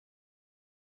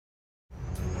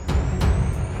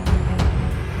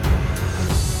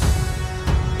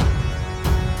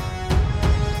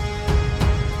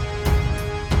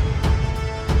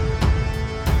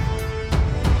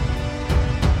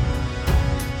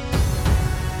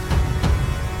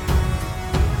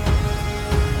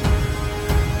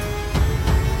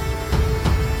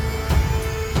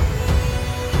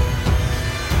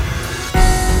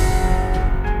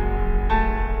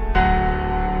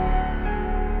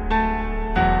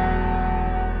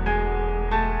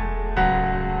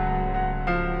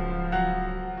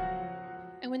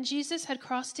Jesus had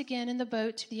crossed again in the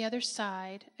boat to the other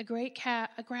side, a great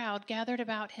crowd gathered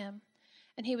about him,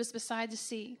 and he was beside the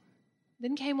sea.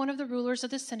 Then came one of the rulers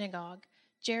of the synagogue,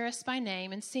 Jairus by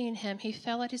name, and seeing him, he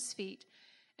fell at his feet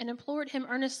and implored him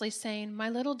earnestly, saying, "My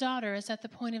little daughter is at the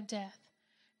point of death.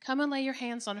 Come and lay your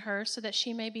hands on her, so that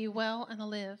she may be well and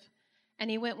live." And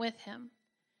he went with him.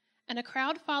 And a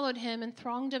crowd followed him and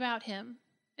thronged about him.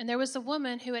 And there was a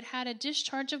woman who had had a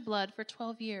discharge of blood for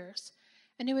 12 years,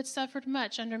 and who had suffered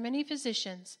much under many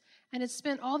physicians, and had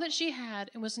spent all that she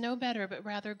had, and was no better, but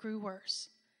rather grew worse.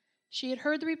 She had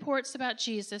heard the reports about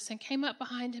Jesus, and came up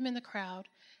behind him in the crowd,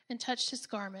 and touched his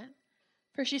garment.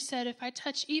 For she said, "If I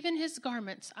touch even his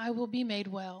garments, I will be made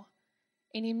well."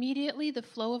 And immediately the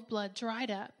flow of blood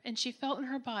dried up, and she felt in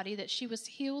her body that she was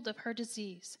healed of her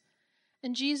disease.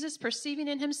 And Jesus, perceiving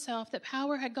in himself that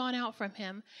power had gone out from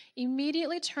him,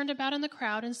 immediately turned about in the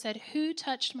crowd and said, "Who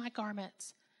touched my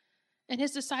garments?" And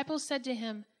his disciples said to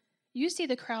him, "You see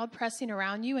the crowd pressing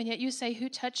around you, and yet you say, 'Who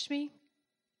touched me?'"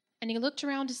 And he looked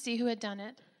around to see who had done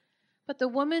it. But the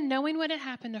woman, knowing what had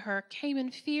happened to her, came in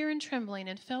fear and trembling,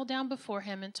 and fell down before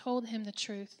him and told him the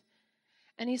truth.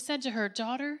 And he said to her,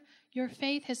 "Daughter, your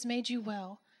faith has made you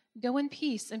well. Go in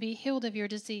peace and be healed of your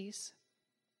disease."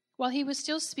 While he was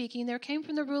still speaking, there came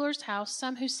from the ruler's house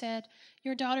some who said,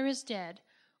 "Your daughter is dead.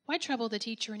 Why trouble the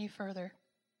teacher any further?"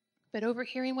 But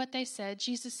overhearing what they said,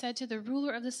 Jesus said to the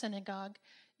ruler of the synagogue,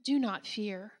 "Do not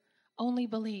fear, only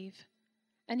believe."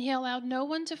 And he allowed no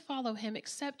one to follow him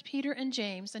except Peter and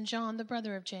James and John, the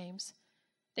brother of James.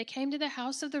 They came to the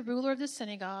house of the ruler of the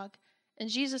synagogue, and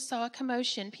Jesus saw a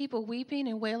commotion, people weeping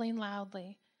and wailing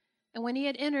loudly. And when he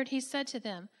had entered, he said to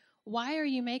them, "Why are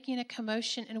you making a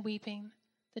commotion and weeping?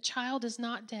 The child is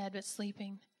not dead, but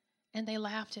sleeping." And they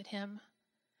laughed at him.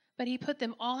 But he put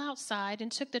them all outside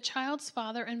and took the child's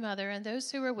father and mother and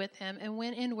those who were with him and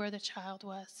went in where the child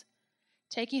was.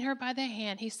 Taking her by the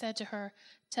hand, he said to her,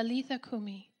 "Talitha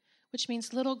cumi," which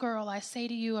means, "Little girl, I say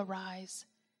to you, arise."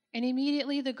 And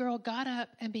immediately the girl got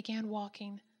up and began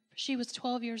walking, for she was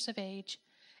 12 years of age.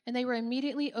 And they were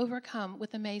immediately overcome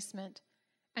with amazement.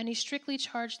 And he strictly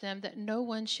charged them that no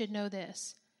one should know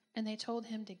this. And they told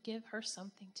him to give her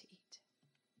something to eat.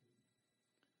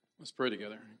 Let's pray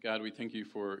together. God, we thank you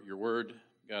for your word.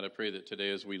 God, I pray that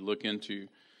today as we look into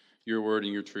your word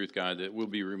and your truth, God, that we'll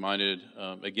be reminded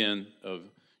again of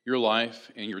your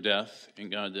life and your death. And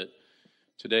God, that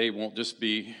today won't just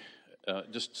be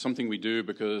just something we do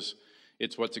because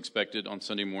it's what's expected on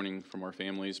Sunday morning from our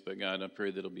families. But God, I pray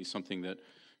that it'll be something that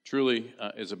truly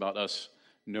is about us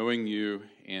knowing you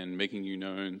and making you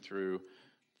known through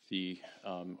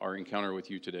our encounter with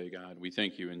you today, God. We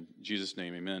thank you in Jesus'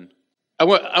 name, amen. I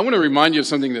want to remind you of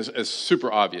something that's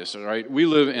super obvious, all right? We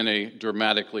live in a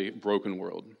dramatically broken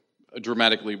world.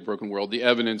 The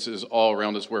evidence is all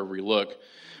around us wherever we look.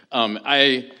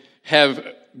 I have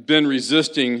been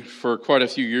resisting for quite a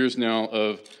few years now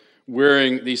of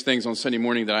wearing these things on Sunday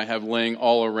morning that I have laying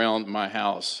all around my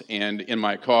house and in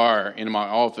my car, in my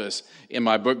office, in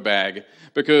my book bag,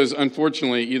 because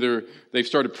unfortunately either they've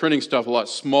started printing stuff a lot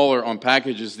smaller on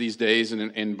packages these days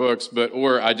and in books,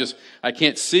 or I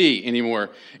can't see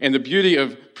anymore. And the beauty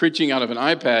of preaching out of an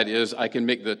iPad is I can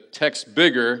make the text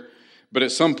bigger. But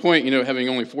at some point, having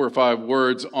only 4 or 5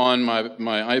 words on my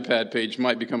iPad page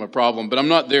might become a problem. But I'm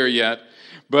not there yet.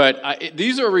 But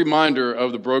these are a reminder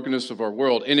of the brokenness of our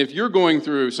world. And if you're going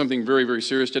through something very, very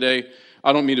serious today,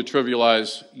 I don't mean to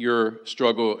trivialize your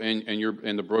struggle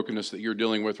and the brokenness that you're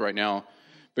dealing with right now,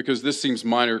 because this seems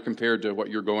minor compared to what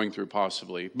you're going through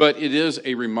possibly. But it is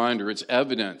a reminder. It's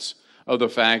evidence of the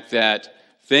fact that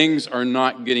things are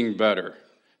not getting better.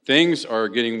 Things are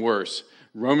getting worse.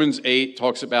 Romans 8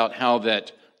 talks about how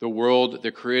that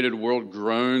the created world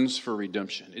groans for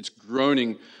redemption. It's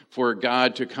groaning for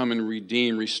God to come and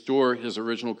restore his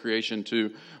original creation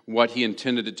to what he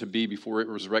intended it to be before it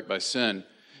was wrecked by sin.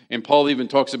 And Paul even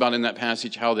talks about in that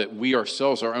passage how that we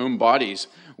ourselves, our own bodies,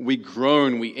 we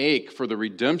groan, we ache for the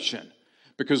redemption,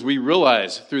 because we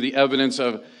realize through the evidence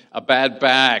of a bad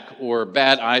back or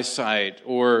bad eyesight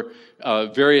or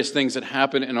various things that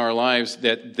happen in our lives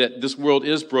that this world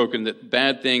is broken, that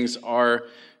bad things are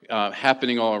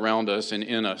happening all around us and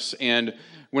in us. And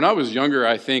when I was younger,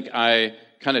 I think I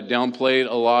kind of downplayed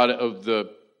a lot of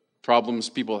the problems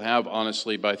people have,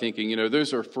 honestly, by thinking,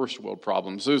 those are first world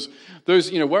problems. Those,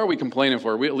 why are we complaining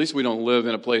for? At least we don't live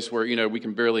in a place where, we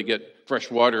can barely get fresh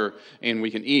water and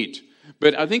we can eat.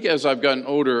 But I think as I've gotten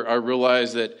older, I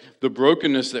realize that the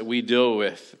brokenness that we deal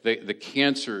with, the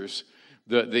cancers,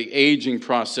 the aging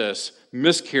process,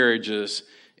 miscarriages,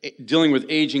 dealing with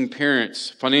aging parents,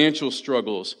 financial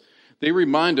struggles, they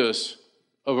remind us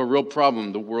of a real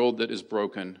problem, the world that is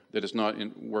broken, that is not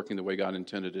working the way God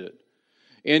intended it.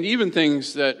 And even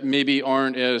things that maybe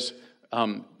aren't as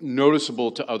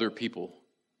noticeable to other people.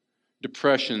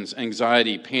 Depressions,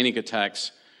 anxiety, panic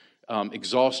attacks,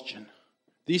 exhaustion.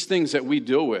 These things that we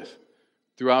deal with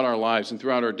throughout our lives and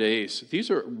throughout our days,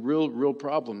 these are real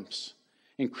problems.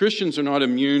 And Christians are not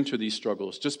immune to these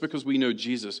struggles. Just because we know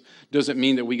Jesus doesn't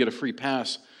mean that we get a free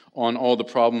pass on all the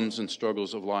problems and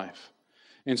struggles of life.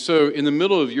 And so in the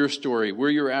middle of your story,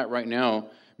 where you're at right now,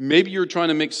 maybe you're trying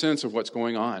to make sense of what's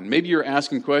going on. Maybe you're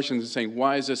asking questions and saying,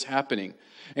 why is this happening?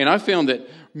 And I found that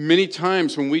many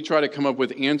times when we try to come up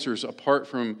with answers apart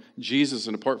from Jesus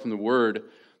and apart from the Word,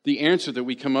 the answer that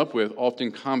we come up with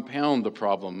often compound the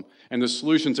problem, and the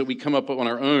solutions that we come up with on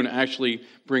our own actually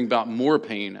bring about more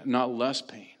pain, not less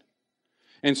pain.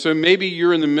 And so maybe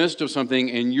you're in the midst of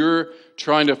something and you're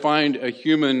trying to find a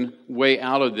human way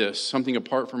out of this, something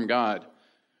apart from God.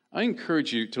 I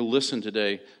encourage you to listen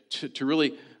today, to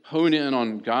really hone in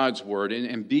on God's Word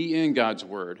and be in God's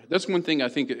Word. That's one thing I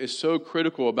think is so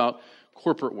critical about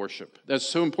corporate worship. That's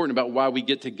so important about why we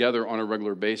get together on a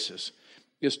regular basis,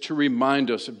 is to remind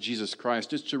us of Jesus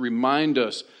Christ, is to remind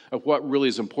us of what really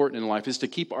is important in life, is to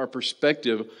keep our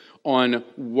perspective on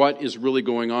what is really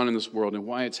going on in this world and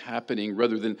why it's happening,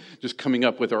 rather than just coming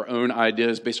up with our own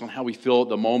ideas based on how we feel at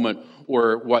the moment,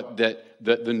 or what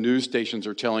the news stations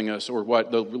are telling us, or what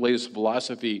the latest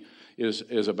philosophy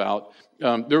is about.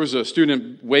 There was a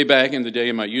student way back in the day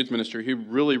in my youth ministry who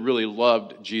really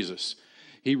loved Jesus.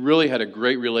 He really had a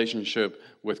great relationship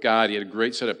with God. He had a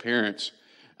great set of parents.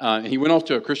 He went off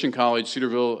to a Christian college,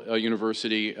 Cedarville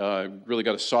University, really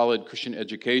got a solid Christian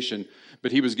education,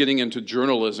 but he was getting into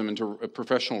journalism, into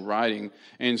professional writing,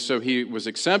 and so he was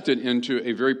accepted into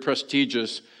a very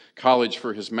prestigious college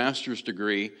for his master's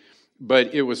degree,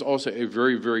 but it was also a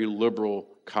very liberal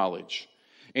college.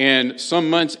 And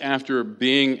some months after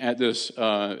being at this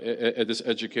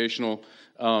educational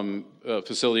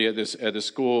facility, at this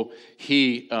school,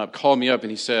 he called me up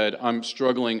and he said, "I'm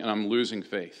struggling and I'm losing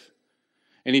faith."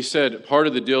 And he said, part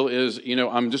of the deal is,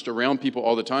 I'm just around people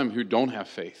all the time who don't have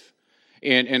faith.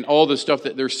 And all the stuff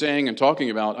that they're saying and talking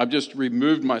about, I've just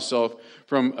removed myself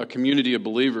from a community of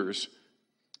believers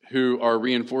who are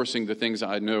reinforcing the things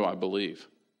I know I believe.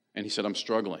 And he said, I'm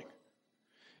struggling.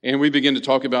 And we began to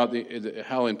talk about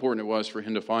how important it was for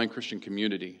him to find Christian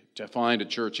community, to find a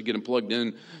church, to get him plugged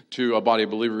in to a body of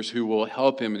believers who will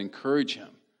help him and encourage him.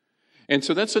 And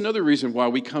so that's another reason why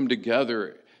we come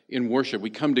together in worship. We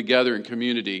come together in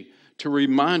community to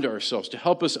remind ourselves, to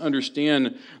help us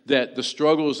understand that the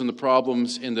struggles and the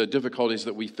problems and the difficulties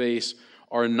that we face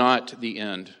are not the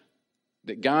end.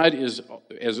 That God is,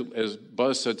 as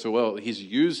Buzz said so well, He's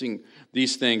using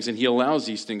these things and He allows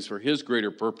these things for His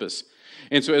greater purpose.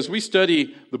 And so as we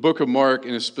study the book of Mark,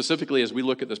 and specifically as we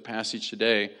look at this passage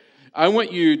today, I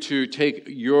want you to take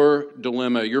your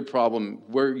dilemma, your problem,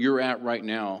 where you're at right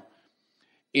now,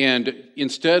 and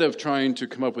instead of trying to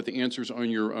come up with the answers on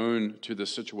your own to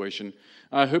this situation,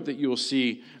 I hope that you will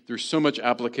see there's so much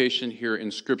application here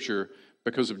in Scripture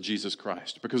because of Jesus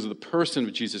Christ, because of the person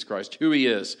of Jesus Christ, who He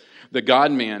is, the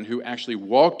God-man who actually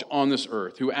walked on this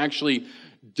earth, who actually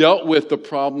dealt with the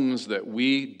problems that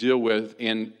we deal with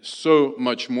and so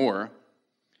much more.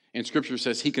 And Scripture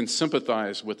says He can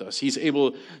sympathize with us. He's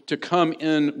able to come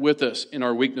in with us in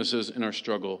our weaknesses, in our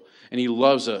struggle, and He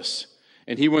loves us.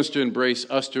 And He wants to embrace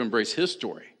us, to embrace His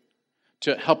story,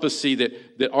 to help us see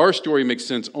that our story makes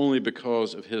sense only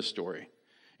because of His story.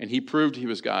 And He proved He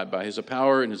was God by His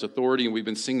power and His authority, and we've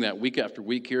been seeing that week after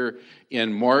week here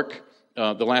in Mark.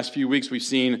 The last few weeks we've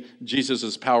seen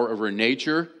Jesus' power over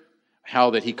nature,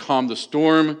 how that He calmed the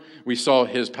storm. We saw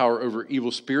His power over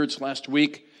evil spirits last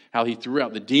week, how He threw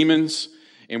out the demons.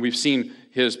 And we've seen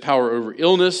His power over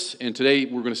illness, and today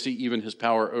we're going to see even His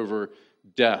power over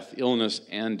death, illness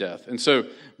and death. And so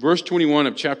verse 21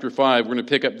 of chapter 5, we're going to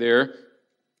pick up there.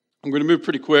 I'm going to move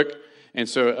pretty quick, and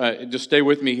so just stay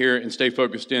with me here and stay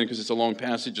focused in because it's a long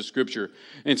passage of Scripture.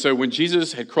 And so when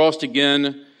Jesus had crossed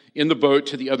again in the boat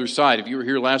to the other side, if you were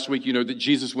here last week, you know that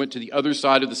Jesus went to the other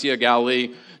side of the Sea of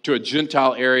Galilee, to a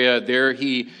Gentile area. There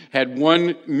He had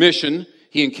one mission.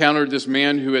 He encountered this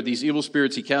man who had these evil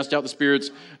spirits. He cast out the spirits.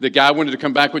 The guy wanted to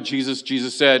come back with Jesus.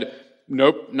 Jesus said,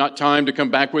 nope, not time to come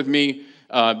back with me.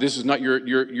 This is not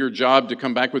your job to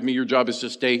come back with me. Your job is to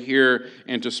stay here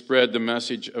and to spread the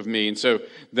message of me. And so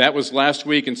that was last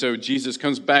week. And so Jesus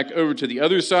comes back over to the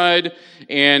other side.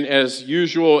 And as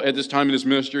usual at this time in His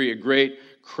ministry, a great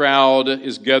crowd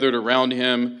is gathered around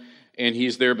Him. And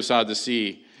He's there beside the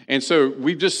sea. And so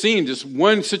we've just seen just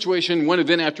one situation, one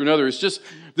event after another. It's just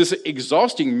this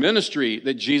exhausting ministry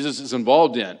that Jesus is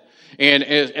involved in. And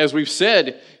as we've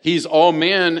said, he's all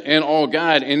man and all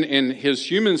God. And his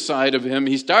human side of him,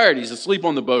 he's tired. He's asleep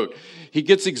on the boat. He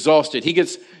gets exhausted. He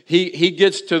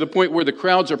gets to the point where the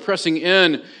crowds are pressing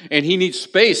in and he needs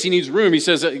space. He needs room. He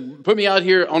says, put me out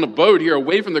here on a boat here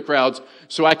away from the crowds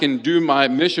so I can do my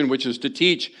mission, which is to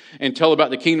teach and tell about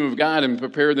the kingdom of God and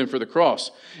prepare them for the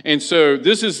cross. And so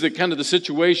this is the kind of the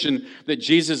situation that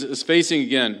Jesus is facing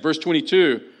again. Verse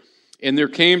 22, and there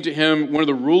came to him one of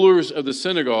the rulers of the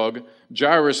synagogue,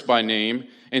 Jairus by name,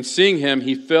 and seeing him,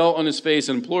 he fell on his face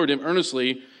and implored him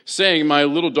earnestly, saying, my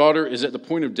little daughter is at the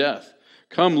point of death.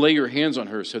 Come lay your hands on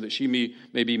her so that she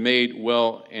may be made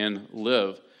well and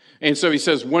live. And so he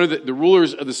says, one of the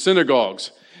rulers of the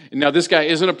synagogues. And now this guy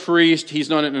isn't a priest. He's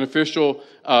not an official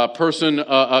person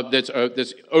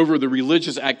that's over the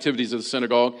religious activities of the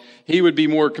synagogue. He would be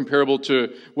more comparable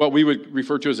to what we would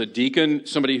refer to as a deacon,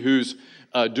 somebody who's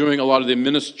doing a lot of the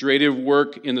administrative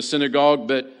work in the synagogue.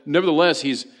 But nevertheless,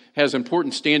 he's has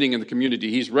important standing in the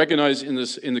community. He's recognized in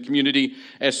the community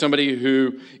as somebody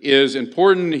who is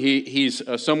important. He's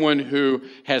someone who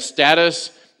has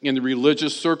status in the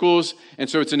religious circles. And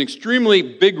so it's an extremely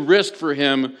big risk for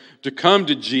him to come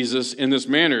to Jesus in this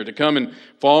manner, to come and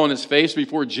fall on his face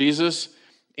before Jesus.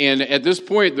 And at this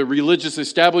point, the religious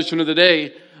establishment of the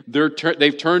day,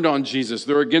 they've turned on Jesus.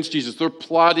 They're against Jesus. They're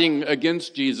plotting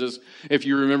against Jesus, if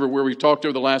you remember where we've talked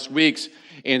over the last weeks.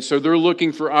 And so they're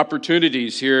looking for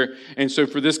opportunities here. And so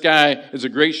for this guy, it's a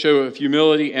great show of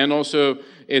humility, and also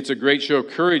it's a great show of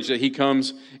courage that he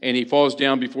comes and he falls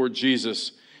down before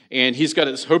Jesus. And he's got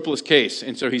this hopeless case.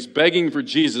 And so he's begging for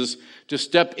Jesus to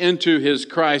step into his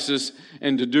crisis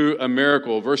and to do a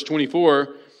miracle. Verse 24,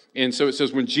 and so it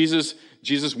says, when Jesus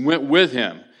went with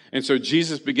him. And so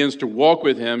Jesus begins to walk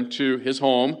with him to his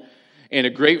home. And a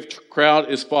great crowd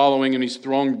is following, and he's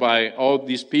thronged by all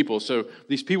these people. So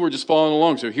these people are just following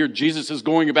along. So here Jesus is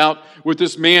going about with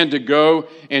this man to go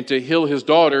and to heal his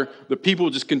daughter. The people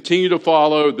just continue to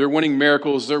follow. They're wanting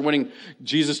miracles. They're wanting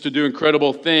Jesus to do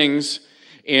incredible things.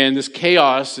 And this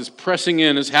chaos is pressing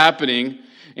in, is happening.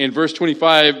 In verse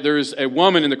 25, there's a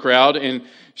woman in the crowd, and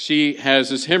she has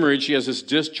this hemorrhage. She has this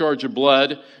discharge of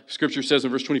blood. Scripture says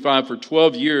in verse 25, for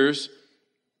 12 years,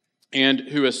 and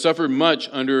who has suffered much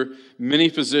under many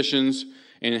physicians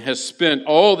and has spent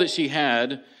all that she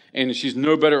had, and she's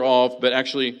no better off, but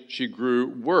actually she grew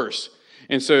worse.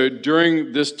 And so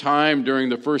during this time, during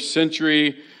the first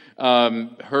century,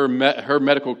 her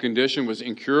medical condition was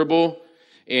incurable,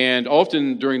 and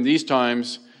often during these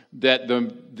times, that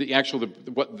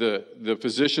what the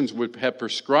physicians would have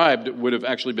prescribed would have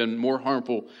actually been more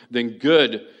harmful than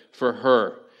good for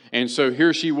her. And so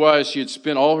here she was; she had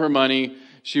spent all her money.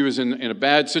 She was in a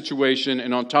bad situation,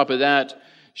 and on top of that,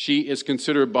 she is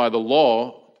considered by the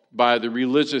law, by the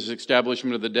religious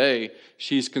establishment of the day,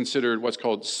 she's considered what's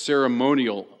called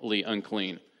ceremonially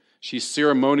unclean. She's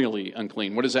ceremonially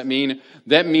unclean. What does that mean?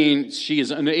 That means she is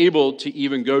unable to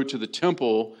even go to the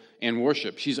temple and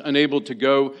worship. She's unable to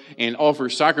go and offer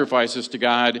sacrifices to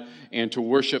God and to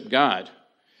worship God.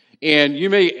 And you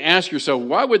may ask yourself,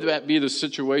 why would that be the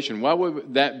situation? Why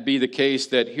would that be the case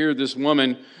that here this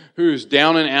woman who's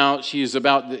down and out, she's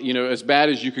about, as bad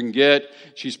as you can get.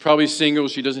 She's probably single.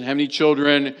 She doesn't have any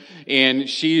children. And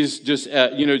she's just,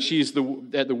 she's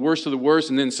at the worst of the worst.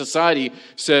 And then society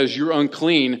says, you're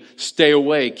unclean. Stay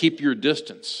away. Keep your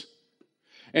distance.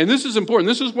 And this is important.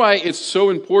 This is why it's so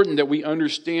important that we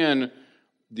understand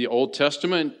the Old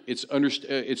Testament.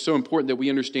 It's so important that we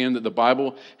understand that the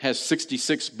Bible has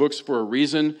 66 books for a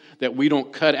reason, that we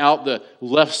don't cut out the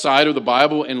left side of the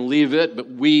Bible and leave it, but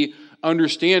we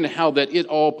understand how that it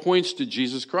all points to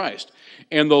Jesus Christ.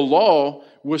 And the law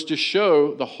was to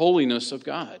show the holiness of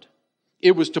God.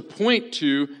 It was to point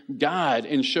to God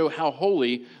and show how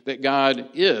holy that God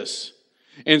is.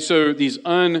 And so these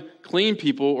unclean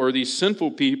people or these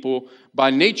sinful people,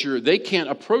 by nature, they can't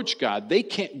approach God. They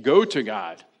can't go to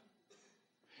God.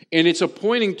 And it's a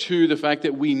pointing to the fact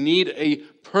that we need a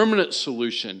permanent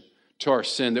solution to our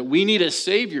sin, that we need a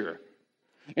Savior.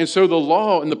 And so the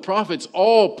law and the prophets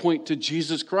all point to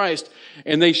Jesus Christ,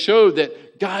 and they show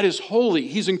that God is holy.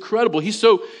 He's incredible. He's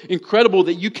so incredible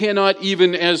that you cannot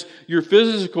even, as your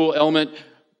physical element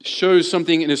shows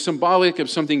something and is symbolic of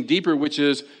something deeper, which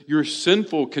is your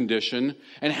sinful condition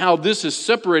and how this has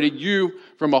separated you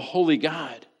from a holy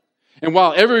God. And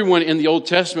while everyone in the Old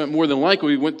Testament more than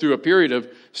likely went through a period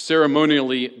of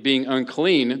ceremonially being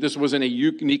unclean, this wasn't a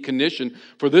unique condition.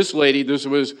 For this lady, this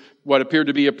was what appeared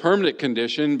to be a permanent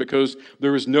condition because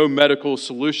there was no medical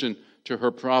solution to her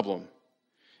problem.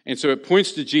 And so it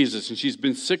points to Jesus, and she's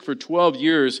been sick for 12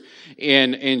 years,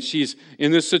 and she's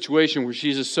in this situation where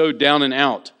she's just so down and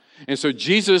out. And so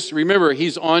Jesus, remember,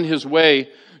 he's on his way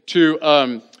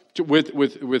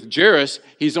with Jairus.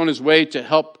 He's on his way to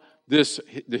help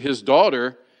his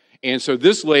daughter. And so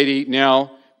this lady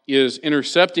now is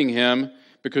intercepting him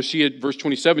because verse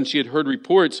 27, she had heard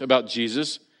reports about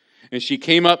Jesus. And she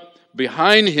came up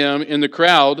behind him in the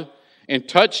crowd and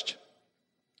touched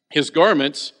his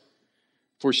garments.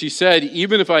 For she said,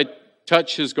 even if I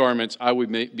touch his garments, I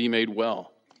would be made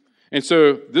well. And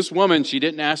so this woman, she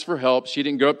didn't ask for help. She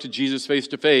didn't go up to Jesus face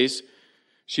to face.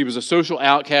 She was a social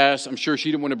outcast. I'm sure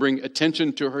she didn't want to bring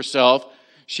attention to herself.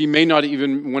 She may not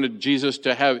even wanted Jesus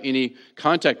to have any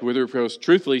contact with her, because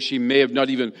truthfully, she may have not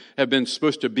even have been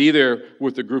supposed to be there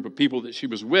with the group of people that she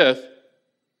was with.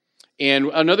 And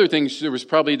another thing, there was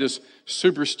probably this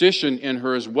superstition in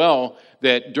her as well,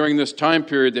 that during this time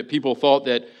period that people thought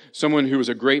that someone who was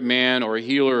a great man or a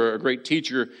healer or a great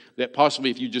teacher, that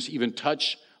possibly if you just even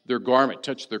touch their garment,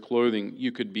 touch their clothing,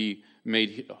 you could be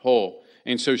made whole.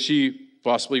 And so she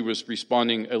possibly was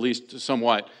responding at least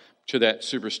somewhat to that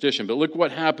superstition. But look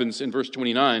what happens in verse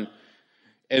 29.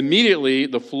 Immediately,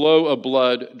 the flow of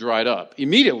blood dried up.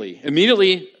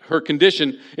 Immediately, her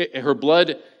condition, her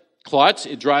blood clots,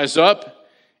 it dries up,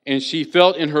 and she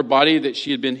felt in her body that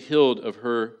she had been healed of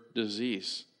her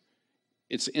disease.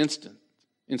 It's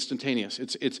instantaneous.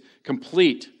 It's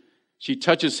complete. She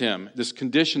touches him, this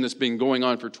condition that's been going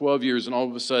on for 12 years, and all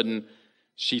of a sudden,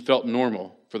 she felt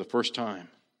normal for the first time.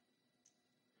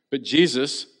 But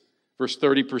Jesus, verse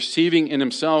 30, perceiving in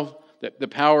himself that the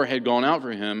power had gone out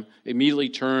for him, immediately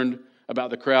turned about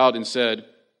the crowd and said,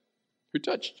 Who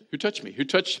touched me? Who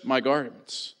touched my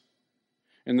garments?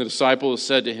 And the disciples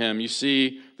said to him, You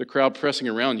see the crowd pressing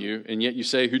around you, and yet you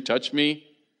say, Who touched me?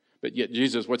 But yet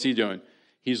Jesus, what's he doing?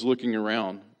 He's looking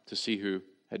around to see who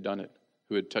had done it,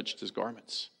 who had touched his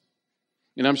garments.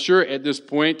 And I'm sure at this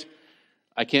point,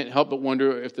 I can't help but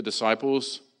wonder if the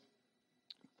disciples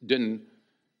didn't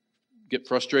get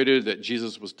frustrated that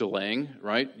Jesus was delaying,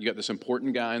 right? You got this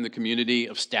important guy in the community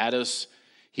of status.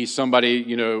 He's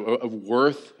somebody, of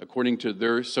worth according to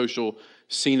their social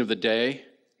scene of the day.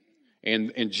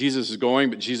 And Jesus is going,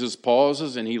 but Jesus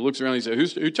pauses and he looks around and he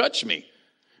says, Who touched me?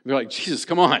 They're like, Jesus,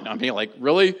 come on. I mean, like,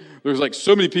 really? There's like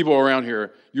so many people around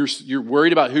here. You're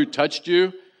worried about who touched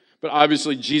you? But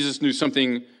obviously Jesus knew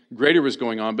something greater was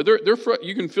going on. But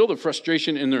you can feel the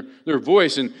frustration in their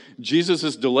voice, and Jesus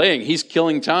is delaying. He's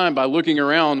killing time by looking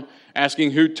around,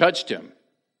 asking who touched him.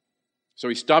 So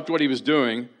he stopped what he was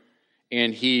doing,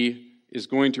 and he is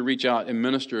going to reach out and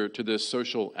minister to this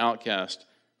social outcast.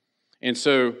 And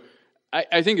so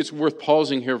I think it's worth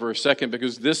pausing here for a second,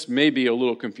 because this may be a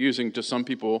little confusing to some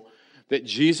people, that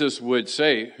Jesus would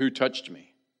say, Who touched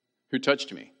me? Who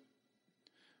touched me?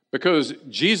 Because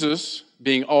Jesus,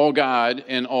 being all God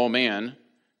and all man,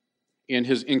 in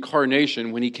his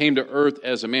incarnation, when he came to earth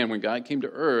as a man, when God came to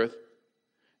earth,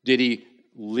 did he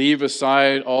leave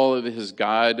aside all of his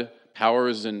God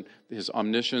powers and his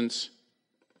omniscience?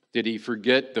 Did he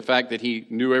forget the fact that he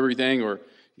knew everything, or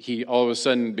he all of a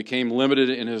sudden became limited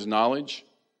in his knowledge?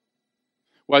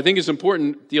 Well, I think it's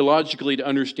important theologically to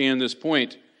understand this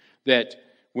point, that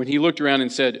when he looked around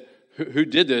and said, Who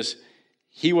did this?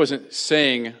 He wasn't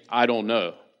saying, I don't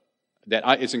know, that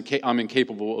I'm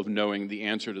incapable of knowing the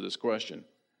answer to this question.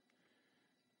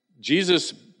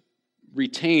 Jesus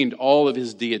retained all of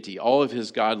his deity, all of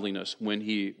his godliness when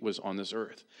he was on this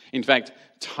earth. In fact,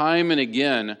 time and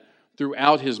again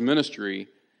throughout his ministry,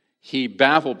 he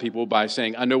baffled people by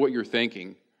saying, I know what you're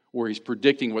thinking, or he's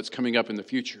predicting what's coming up in the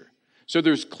future. So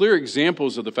there's clear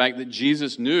examples of the fact that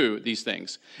Jesus knew these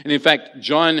things. And in fact,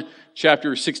 John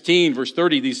chapter 16, verse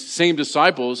 30, these same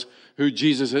disciples who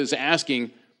Jesus is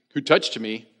asking, Who touched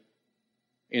me?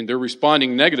 And they're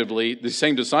responding negatively. The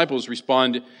same disciples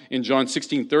respond in John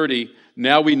 16:30,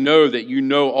 Now we know that you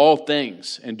know all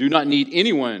things and do not need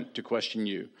anyone to question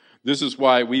you. This is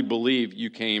why we believe you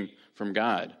came from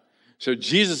God. So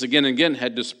Jesus again and again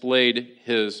had displayed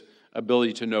his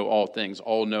ability to know all things,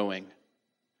 all-knowing.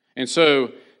 And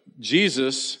so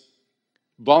Jesus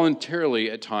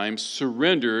voluntarily at times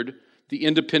surrendered the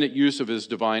independent use of his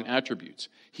divine attributes.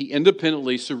 He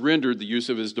independently surrendered the use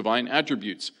of his divine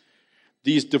attributes.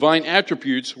 These divine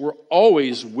attributes were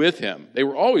always with him. They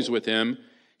were always with him.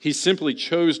 He simply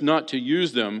chose not to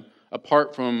use them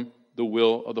apart from the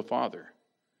will of the Father.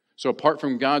 So apart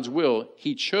from God's will,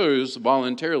 he chose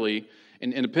voluntarily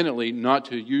and independently not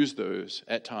to use those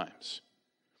at times.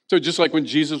 So just like when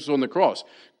Jesus was on the cross,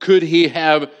 could he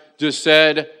have just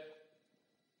said,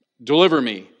 Deliver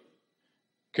me?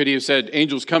 Could he have said,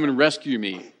 Angels, come and rescue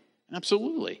me?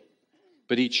 Absolutely.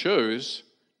 But he chose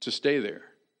to stay there.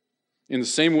 In the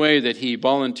same way that he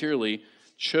voluntarily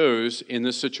chose in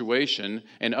this situation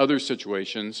and other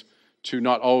situations to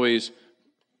not always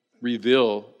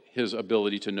reveal his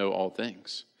ability to know all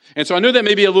things. And so I know that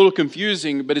may be a little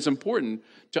confusing, but it's important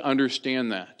to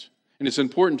understand that. And it's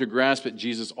important to grasp that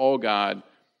Jesus, all God,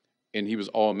 and he was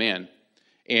all man.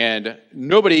 And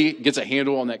nobody gets a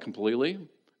handle on that completely.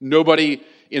 Nobody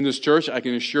in this church, I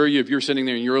can assure you, if you're sitting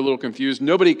there and you're a little confused,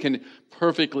 nobody can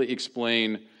perfectly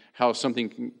explain how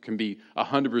something can be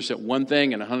 100% one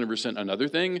thing and 100% another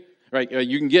thing. Right?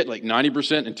 You can get like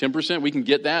 90% and 10%. We can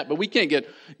get that, but we can't get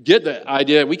the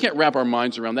idea. We can't wrap our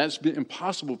minds around that. It's been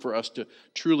impossible for us to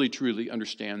truly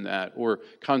understand that. Or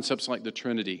concepts like the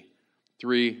Trinity,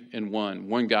 3 in 1,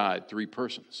 one God, 3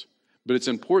 persons. But it's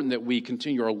important that we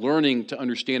continue our learning to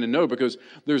understand and know, because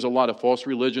there's a lot of false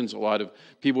religions, a lot of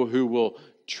people who will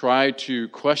try to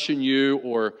question you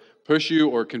or push you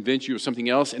or convince you of something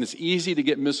else. And it's easy to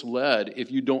get misled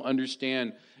if you don't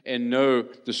understand and know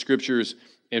the Scriptures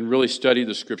and really study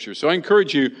the Scriptures. So I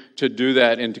encourage you to do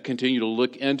that and to continue to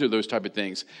look into those type of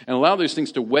things and allow those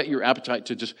things to whet your appetite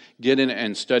to just get in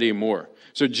and study more.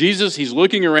 So Jesus, he's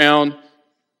looking around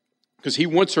because he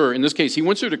wants her, in this case, he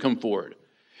wants her to come forward.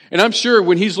 And I'm sure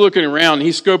when he's looking around,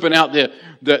 he's scoping out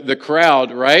the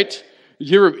crowd, right?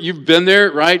 You've been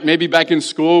there, right? Maybe back in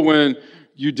school when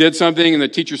you did something and the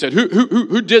teacher said,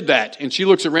 who did that? And she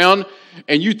looks around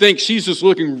and you think she's just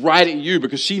looking right at you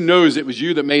because she knows it was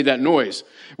you that made that noise.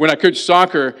 When I coach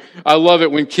soccer, I love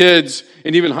it when kids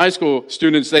and even high school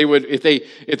students, they would, if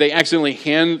they accidentally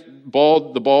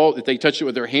handballed the ball, if they touched it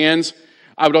with their hands,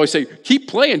 I would always say, keep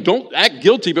playing, don't act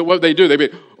guilty. But what they do, they'd be,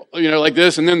 like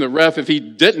this, and then the ref, if he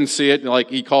didn't see it, like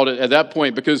he called it at that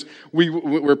point, because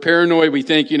we're paranoid. We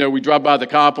think, we drive by the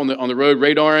cop on the road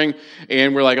radaring,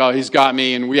 and we're like, oh, he's got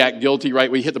me, and we act guilty, right?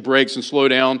 We hit the brakes and slow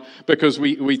down because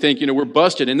we think, we're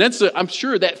busted. And I'm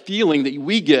sure that feeling that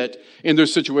we get in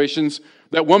those situations,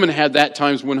 that woman had that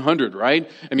times 100,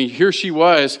 right? I mean, here she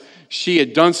was, she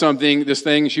had done something, this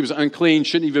thing, she was unclean,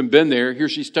 shouldn't even been there. Here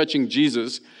she's touching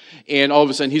Jesus, and all of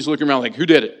a sudden he's looking around like, who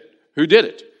did it? Who did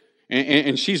it?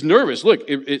 And she's nervous. Look,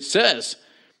 it says,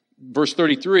 verse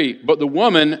 33, but the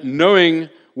woman, knowing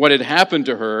what had happened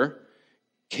to her,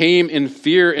 came in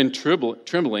fear and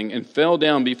trembling and fell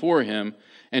down before him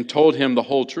and told him the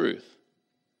whole truth.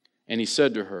 And he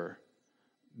said to her,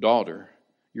 daughter,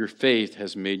 your faith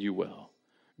has made you well.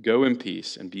 Go in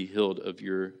peace and be healed of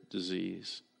your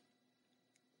disease.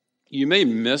 You may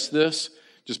miss this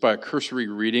just by a cursory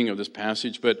reading of this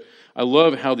passage, but I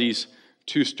love how these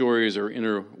two stories are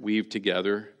interweaved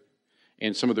together,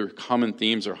 and some of their common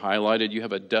themes are highlighted. You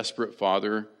have a desperate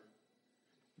father,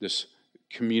 this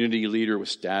community leader with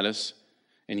status,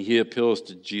 and he appeals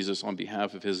to Jesus on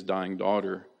behalf of his dying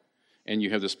daughter. And you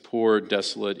have this poor,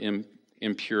 desolate,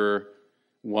 impure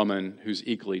woman who's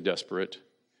equally desperate,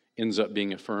 ends up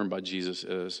being affirmed by Jesus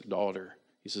as daughter.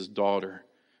 He says, daughter,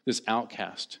 this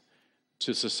outcast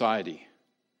to society,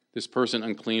 this person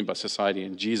unclean by society,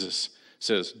 and Jesus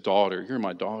says, daughter, you're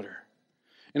my daughter.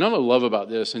 And what I love about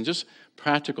this, and just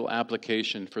practical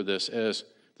application for this as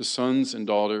the sons and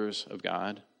daughters of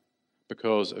God,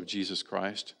 because of Jesus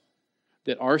Christ,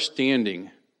 that our standing,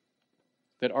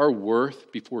 that our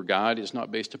worth before God is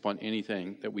not based upon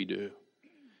anything that we do.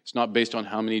 It's not based on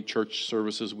how many church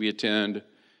services we attend,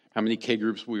 how many K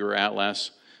groups we were at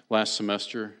last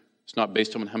semester. It's not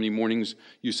based on how many mornings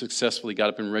you successfully got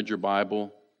up and read your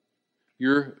Bible.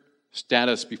 Your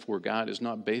status before God is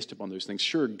not based upon those things.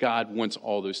 Sure, God wants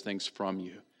all those things from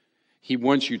you. He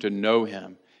wants you to know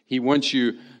him. He wants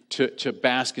you to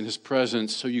bask in his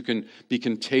presence so you can be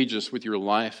contagious with your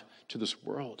life to this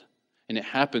world. And it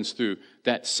happens through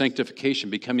that sanctification,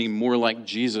 becoming more like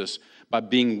Jesus by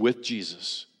being with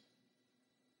Jesus.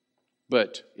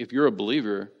 But if you're a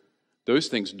believer, those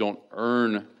things don't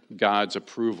earn God's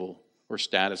approval or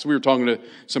status. We were talking to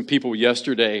some people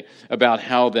yesterday about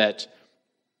how that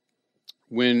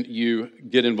when you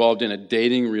get involved in a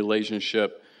dating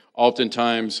relationship,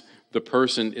 oftentimes the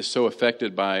person is so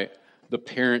affected by the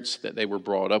parents that they were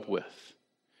brought up with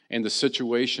and the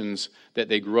situations that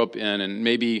they grew up in, and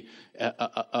maybe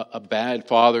a bad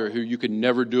father who you could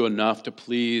never do enough to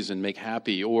please and make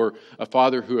happy, or a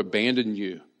father who abandoned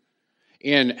you,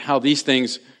 and how these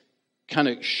things kind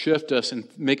of shift us and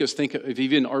make us think of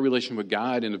even our relation with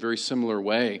God in a very similar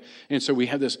way. And so we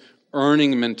have this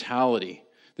earning mentality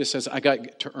that says, I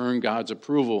got to earn God's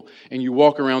approval. And you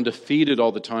walk around defeated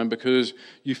all the time because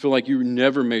you feel like you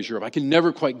never measure up. I can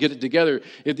never quite get it together.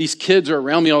 If these kids are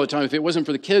around me all the time, if it wasn't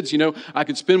for the kids, I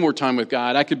could spend more time with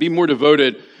God. I could be more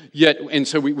devoted. And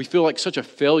so we feel like such a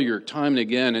failure time and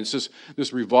again. And it's just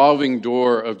this revolving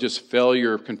door of just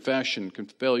failure, confession.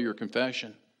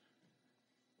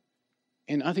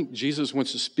 And I think Jesus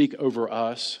wants to speak over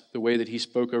us the way that he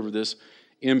spoke over this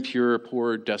impure,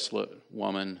 poor, desolate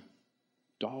woman.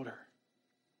 Daughter,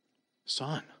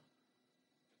 son,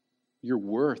 your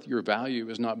worth, your value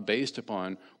is not based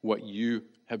upon what you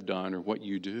have done or what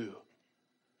you do.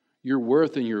 Your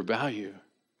worth and your value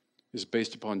is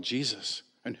based upon Jesus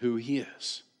and who he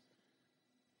is.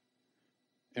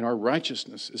 And our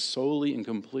righteousness is solely and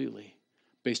completely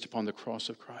based upon the cross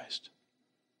of Christ.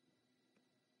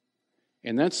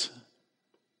 And that's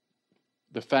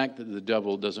the fact that the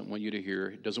devil doesn't want you to hear,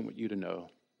 doesn't want you to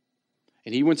know.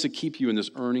 And he wants to keep you in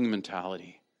this earning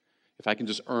mentality. If I can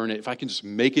just earn it, if I can just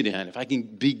make it in, if I can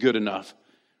be good enough,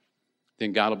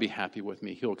 then God will be happy with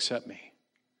me. He'll accept me.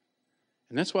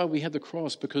 And that's why we have the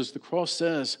cross, because the cross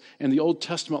says, and the Old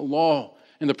Testament law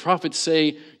and the prophets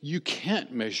say, you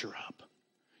can't measure up.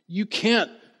 You can't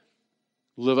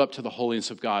live up to the holiness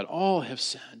of God. All have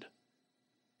sinned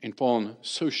and fallen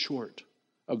so short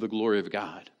of the glory of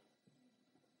God.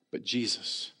 But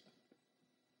Jesus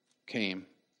came,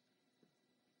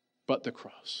 but the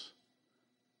cross,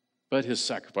 but his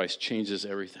sacrifice changes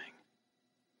everything.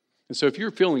 And so if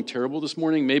you're feeling terrible this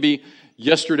morning, maybe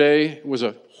yesterday was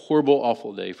a horrible,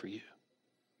 awful day for you.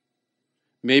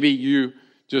 Maybe you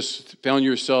just found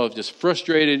yourself just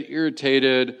frustrated,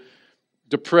 irritated,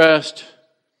 depressed,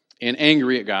 and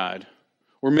angry at God.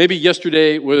 Or maybe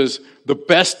yesterday was the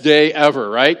best day ever,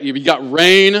 right? You got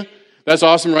rain. That's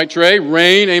awesome, right, Trey?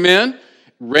 Rain, amen.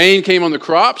 Rain came on the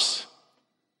crops.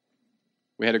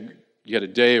 You had a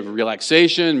day of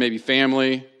relaxation, maybe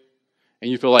family,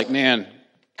 and you feel like, man,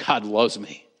 God loves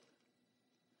me.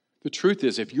 The truth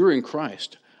is, if you're in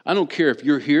Christ, I don't care if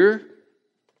you're here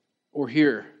or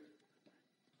here,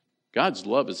 God's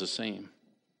love is the same.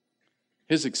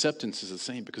 His acceptance is the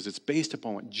same because it's based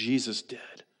upon what Jesus did,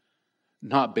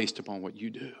 not based upon what you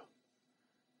do.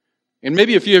 And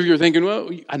maybe a few of you are thinking, well,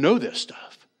 I know this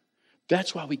stuff.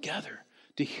 That's why we gather,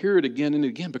 to hear it again and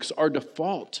again, because our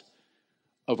default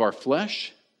of our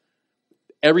flesh,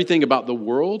 everything about the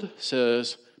world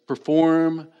says,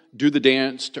 perform, do the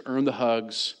dance to earn the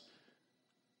hugs,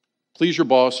 please your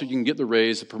boss so you can get the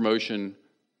raise, the promotion.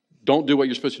 Don't do what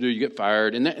you're supposed to do, you get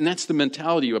fired. And that's the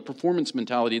mentality, a performance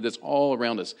mentality that's all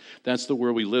around us. That's the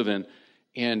world we live in.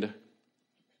 And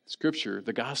Scripture,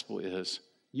 the gospel is,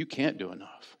 you can't do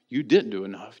enough. You didn't do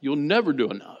enough. You'll never do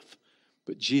enough.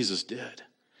 But Jesus did.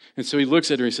 And so he looks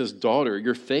at her and he says, daughter,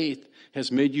 your faith has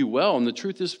made you well. And the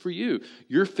truth is for you.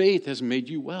 Your faith has made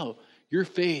you well. Your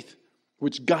faith,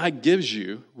 which God gives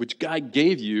you, which God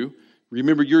gave you,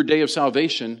 remember your day of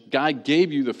salvation, God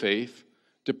gave you the faith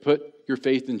to put your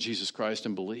faith in Jesus Christ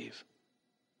and believe.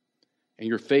 And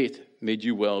your faith made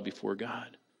you well before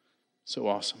God. So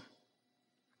awesome.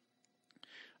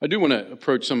 I do want to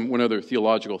approach one other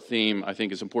theological theme I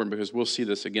think is important, because we'll see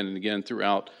this again and again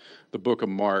throughout the book of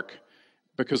Mark.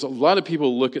 Because a lot of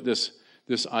people look at this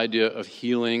idea of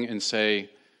healing and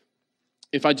say,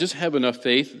 if I just have enough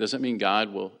faith, does that mean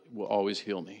God will always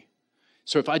heal me?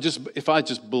 So if I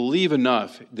just believe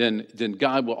enough, then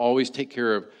God will always take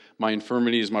care of my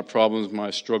infirmities, my problems, my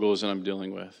struggles that I'm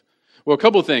dealing with. Well, a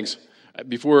couple of things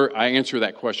before I answer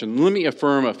that question. Let me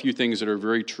affirm a few things that are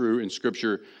very true in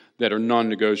Scripture that are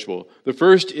non-negotiable. The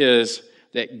first is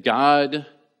that God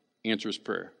answers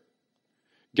prayer.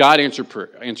 God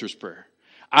answers prayer.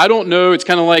 I don't know, it's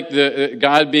kind of like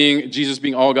Jesus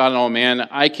being all God and all man.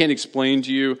 I can't explain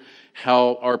to you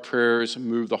how our prayers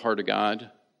move the heart of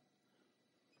God.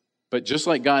 But just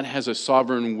like God has a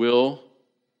sovereign will,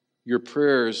 your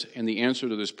prayers and the answer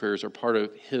to those prayers are part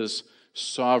of his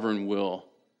sovereign will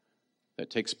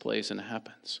that takes place and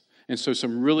happens. And so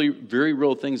some really very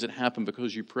real things that happen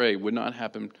because you pray would not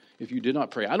happen if you did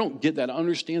not pray. I don't get that, I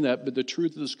understand that, but the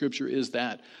truth of the Scripture is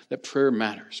that prayer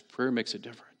matters. Prayer makes a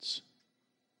difference.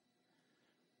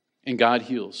 And God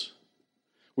heals.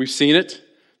 We've seen it.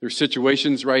 There's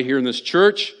situations right here in this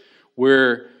church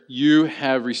where you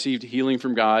have received healing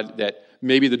from God that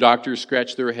maybe the doctors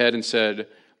scratched their head and said,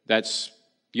 that's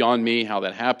beyond me how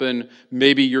that happened.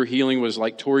 Maybe your healing was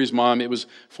like Tori's mom. It was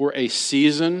for a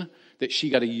season that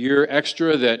she got a year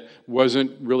extra that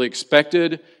wasn't really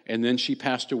expected, and then she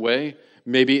passed away.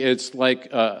 Maybe it's like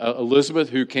Elizabeth,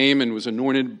 who came and was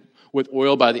anointed with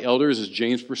oil by the elders, as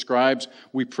James prescribes.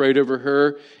 We prayed over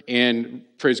her, and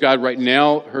praise God, right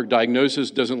now, her diagnosis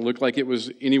doesn't look like it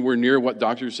was anywhere near what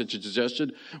doctors had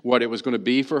suggested, what it was going to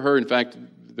be for her. In fact,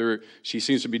 she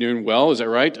seems to be doing well, is that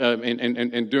right?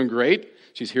 And doing great.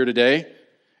 She's here today.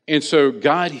 And so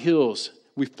God heals.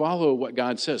 We follow what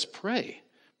God says. Pray.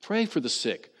 Pray for the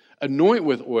sick. Anoint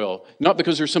with oil. Not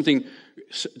because there's something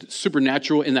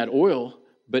supernatural in that oil,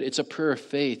 but it's a prayer of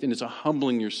faith, and it's a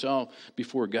humbling yourself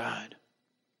before God.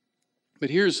 But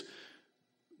here's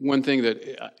one thing that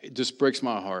it just breaks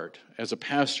my heart as a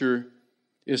pastor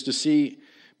is to see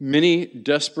many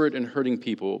desperate and hurting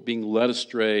people being led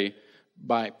astray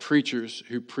by preachers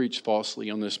who preach falsely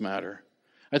on this matter.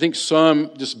 I think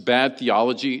some just bad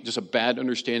theology, just a bad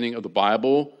understanding of the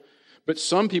Bible, but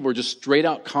some people are just straight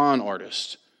out con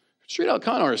artists. Straight out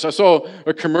con artists. I saw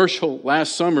a commercial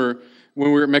last summer when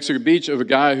we were at Mexico Beach of a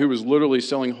guy who was literally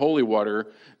selling holy water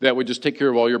that would just take care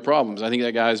of all your problems. I think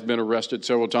that guy's been arrested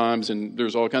several times and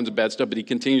there's all kinds of bad stuff, but he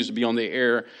continues to be on the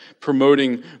air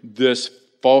promoting this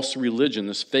false religion,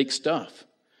 this fake stuff.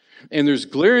 And there's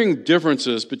glaring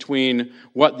differences between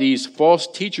what these false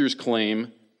teachers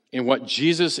claim and what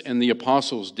Jesus and the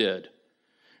apostles did.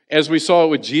 As we saw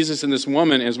with Jesus and this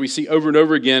woman, as we see over and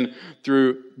over again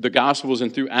through the Gospels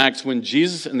and through Acts, when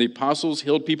Jesus and the apostles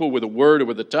healed people with a word or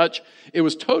with a touch, it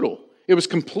was total. It was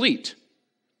complete.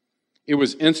 It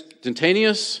was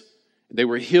instantaneous. They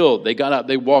were healed. They got up.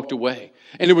 They walked away.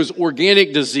 And it was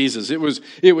organic diseases. It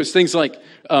was things like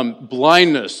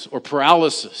blindness or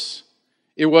paralysis.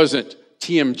 It wasn't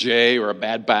TMJ or a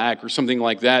bad back or something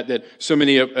like that so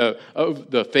many of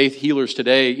the faith healers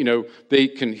today, they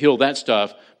can heal that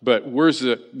stuff. But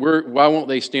why won't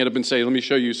they stand up and say, let me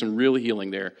show you some real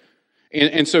healing there?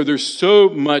 And so there's so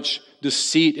much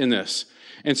deceit in this.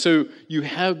 And so you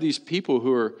have these people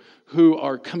who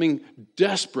are coming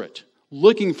desperate,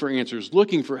 looking for answers,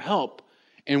 looking for help.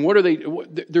 And what are they?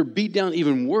 They're beat down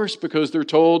even worse because they're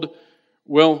told,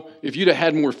 well, if you'd have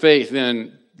had more faith,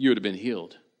 then you would have been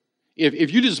healed.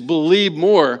 If you just believe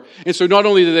more. And so not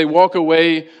only do they walk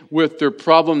away with their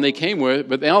problem they came with,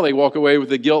 but now they walk away with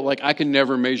the guilt like, I can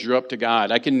never measure up to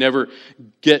God. I can never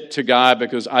get to God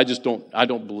because I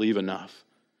don't believe enough.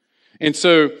 And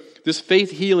so this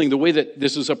faith healing, the way that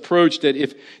this is approached, that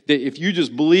if you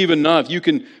just believe enough, you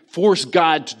can force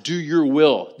God to do your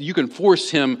will. You can force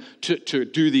him to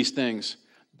do these things.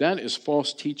 That is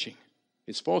false teaching.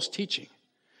 It's false teaching.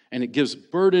 And it gives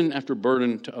burden after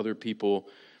burden to other people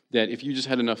that if you just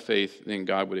had enough faith, then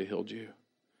God would have healed you.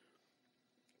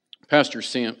 Pastor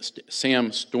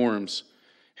Sam Storms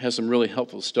has some really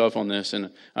helpful stuff on this,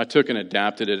 and I took and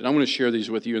adapted it. And I'm going to share these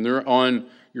with you, and they're on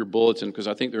your bulletin because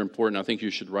I think they're important. I think you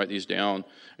should write these down,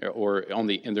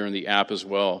 and they're in the app as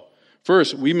well.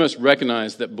 First, we must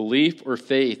recognize that belief or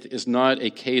faith is not a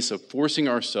case of forcing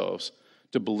ourselves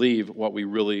to believe what we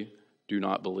really do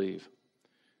not believe.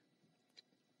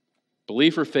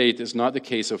 Belief or faith is not the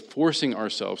case of forcing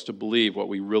ourselves to believe what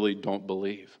we really don't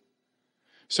believe.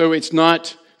 So it's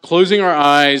not closing our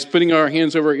eyes, putting our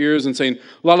hands over our ears and saying,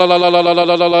 la, la, la, la, la, la,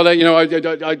 la, la,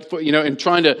 la, and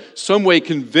trying to some way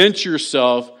convince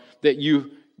yourself that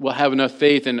you will have enough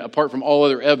faith, and apart from all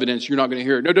other evidence, you're not going to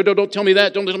hear it. No, don't tell me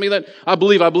that. Don't tell me that. I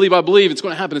believe. It's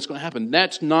going to happen. It's going to happen.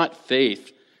 That's not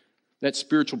faith. That's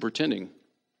spiritual pretending.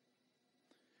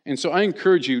 And so I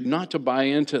encourage you not to buy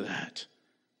into that.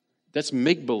 That's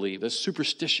make-believe. That's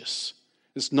superstitious.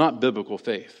 It's not biblical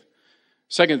faith.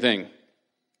 Second thing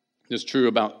that's true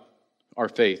about our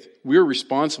faith, we're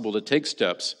responsible to take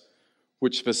steps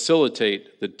which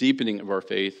facilitate the deepening of our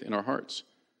faith in our hearts.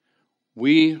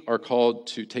 We are called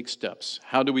to take steps.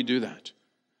 How do we do that?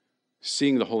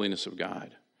 Seeing the holiness of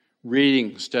God,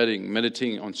 reading, studying,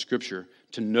 meditating on Scripture,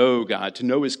 to know God, to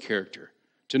know his character,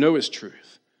 to know his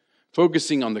truth,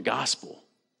 focusing on the gospel,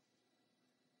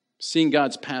 seeing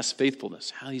God's past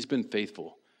faithfulness, how he's been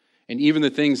faithful, and even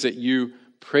the things that you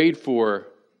prayed for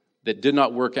that did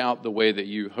not work out the way that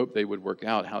you hoped they would work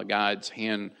out, how God's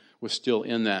hand was still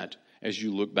in that as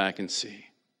you look back and see.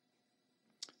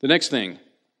 The next thing,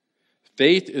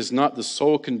 faith is not the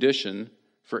sole condition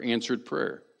for answered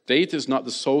prayer. Faith is not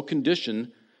the sole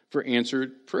condition for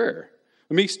answered prayer.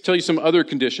 Let me tell you some other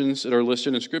conditions that are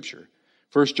listed in Scripture.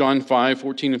 1 John 5,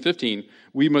 14 and 15,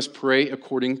 we must pray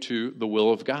according to the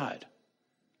will of God.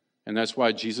 And that's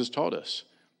why Jesus taught us,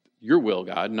 your will,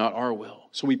 God, not our will.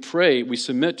 So we pray, we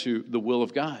submit to the will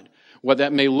of God. What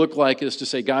that may look like is to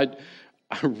say, God,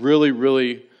 I really,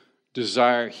 really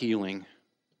desire healing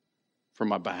for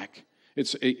my back.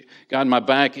 God, my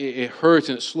back, it hurts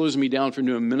and it slows me down from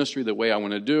doing ministry the way I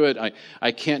want to do it.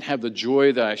 I can't have the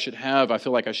joy that I should have, I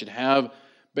feel like I should have.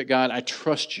 But God, I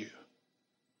trust you.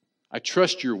 I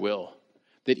trust your will,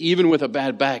 that even with a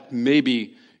bad back,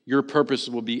 maybe your purpose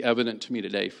will be evident to me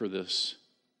today for this.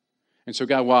 And so,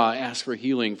 God, while I ask for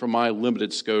healing from my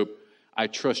limited scope, I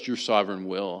trust your sovereign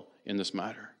will in this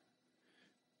matter.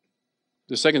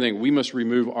 The second thing, we must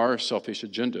remove our selfish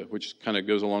agenda, which kind of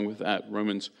goes along with that.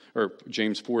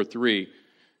 James 4:3,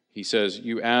 he says,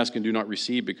 you ask and do not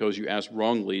receive because you ask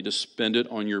wrongly to spend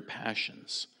it on your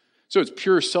passions. So it's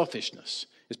pure selfishness.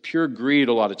 It's pure greed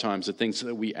a lot of times, the things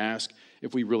that we ask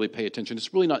if we really pay attention.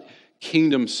 It's really not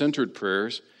kingdom-centered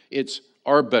prayers. It's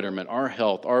our betterment, our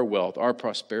health, our wealth, our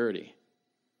prosperity.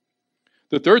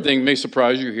 The third thing may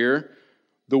surprise you here.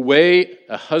 The way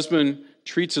a husband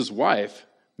treats his wife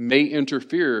may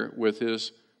interfere with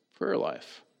his prayer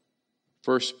life.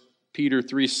 1 Peter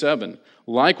 3:7.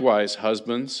 Likewise,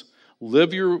 husbands,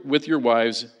 live with your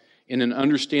wives in an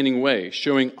understanding way,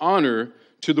 showing honor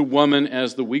to the woman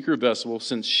as the weaker vessel,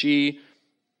 since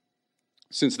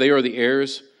they are the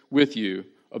heirs with you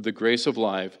of the grace of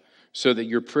life, so that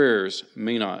your prayers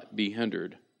may not be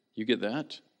hindered. You get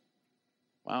that?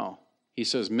 Wow. He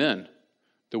says, men,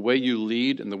 the way you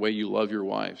lead and the way you love your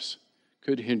wives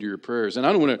could hinder your prayers. And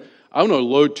I don't want to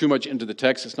load too much into the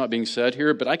text that's not being said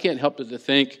here, but I can't help but to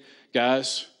think,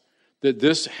 guys, that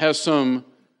this has some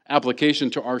application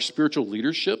to our spiritual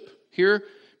leadership here,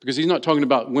 because he's not talking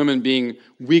about women being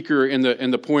weaker in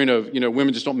the point of,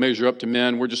 women just don't measure up to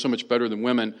men. We're just so much better than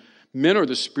women. Men are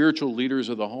the spiritual leaders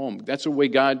of the home. That's the way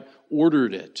God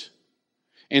ordered it.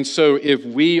 And so if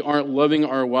we aren't loving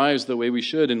our wives the way we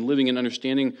should and living in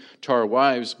understanding to our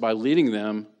wives by leading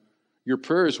them, your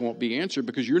prayers won't be answered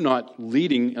because you're not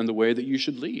leading in the way that you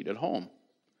should lead at home.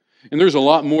 And there's a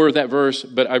lot more of that verse,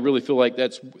 but I really feel like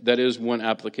that is one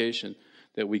application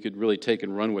that we could really take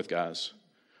and run with, guys.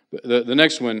 The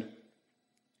next one,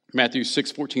 Matthew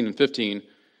 6:14 and 15,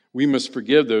 we must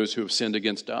forgive those who have sinned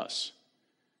against us.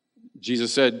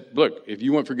 Jesus said, look, if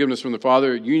you want forgiveness from the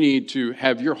Father, you need to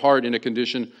have your heart in a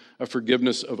condition of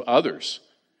forgiveness of others.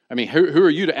 I mean, who are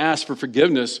you to ask for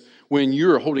forgiveness when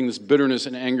you're holding this bitterness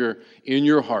and anger in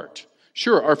your heart?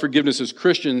 Sure, our forgiveness as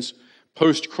Christians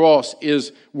post-cross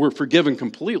is we're forgiven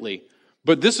completely.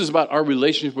 But this is about our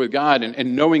relationship with God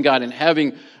and knowing God and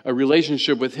having a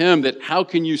relationship with Him, that how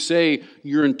can you say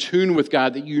you're in tune with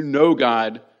God, that you know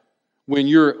God, when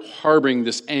you're harboring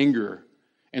this anger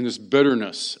and this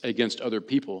bitterness against other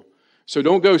people? So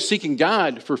don't go seeking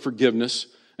God for forgiveness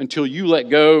until you let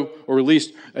go, or at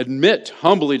least admit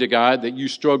humbly to God that you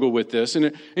struggle with this.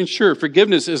 And sure,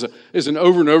 forgiveness is an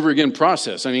over and over again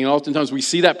process. I mean, oftentimes we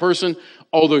see that person,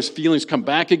 all those feelings come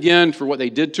back again for what they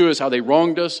did to us, how they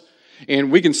wronged us.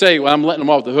 And we can say, well, I'm letting them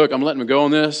off the hook, I'm letting them go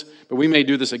on this, but we may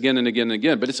do this again and again and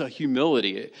again. But it's a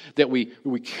humility that we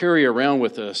carry around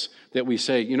with us, that we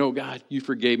say, God, you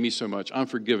forgave me so much. I'm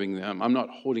forgiving them. I'm not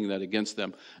holding that against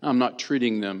them. I'm not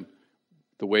treating them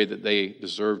the way that they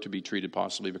deserve to be treated,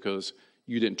 possibly because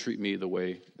you didn't treat me the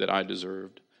way that I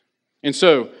deserved. And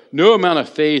so, no amount of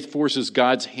faith forces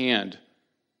God's hand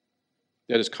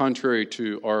that is contrary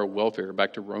to our welfare.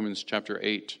 Back to Romans chapter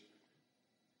 8.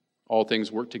 All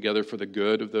things work together for the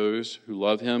good of those who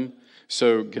love Him.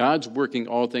 So God's working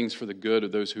all things for the good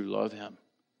of those who love Him.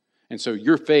 And so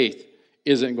your faith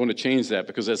isn't going to change that,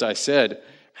 because as I said,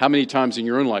 how many times in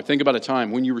your own life, think about a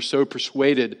time when you were so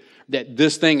persuaded that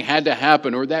this thing had to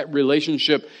happen, or that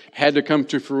relationship had to come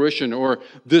to fruition, or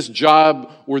this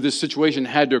job or this situation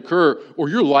had to occur, or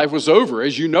your life was over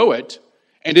as you know it.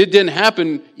 And it didn't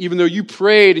happen even though you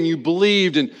prayed and you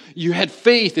believed and you had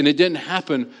faith, and it didn't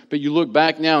happen. But you look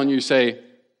back now and you say,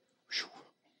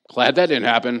 glad that didn't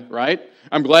happen, right?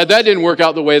 I'm glad that didn't work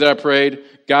out the way that I prayed.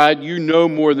 God, you know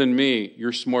more than me.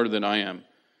 You're smarter than I am.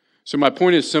 So my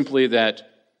point is simply that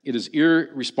it is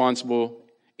irresponsible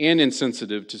and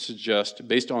insensitive to suggest,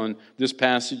 based on this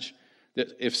passage, that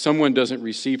if someone doesn't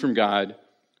receive from God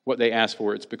what they ask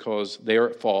for, it's because they are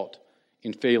at fault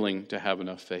in failing to have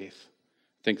enough faith.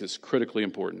 I think that's critically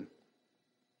important.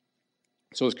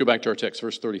 So let's go back to our text,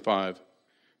 verse 35.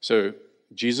 So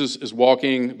Jesus is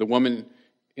walking, the woman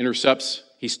intercepts,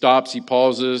 he stops, he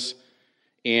pauses,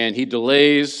 and he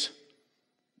delays.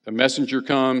 A messenger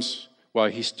comes. While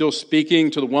he's still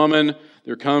speaking to the woman,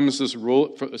 there comes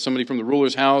somebody from the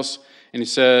ruler's house, and he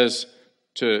says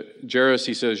to Jairus,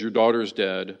 he says, your daughter is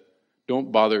dead.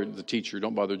 Don't bother the teacher,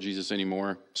 don't bother Jesus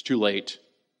anymore. It's too late.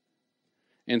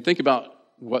 And think about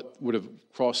what would have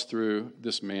crossed through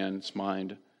this man's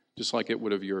mind, just like it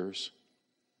would have yours.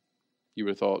 You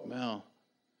would have thought, well,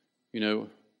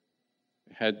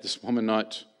 had this woman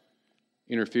not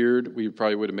interfered, we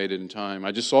probably would have made it in time.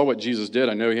 I just saw what Jesus did.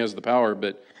 I know he has the power,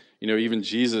 but, even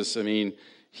Jesus,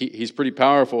 he's pretty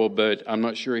powerful, but I'm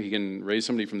not sure he can raise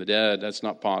somebody from the dead. That's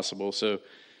not possible. So,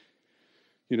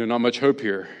 not much hope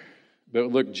here.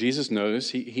 But look, Jesus knows.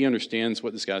 He understands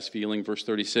what this guy's feeling. Verse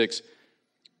 36,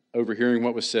 overhearing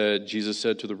what was said, Jesus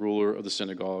said to the ruler of the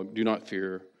synagogue, do not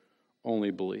fear, only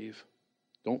believe.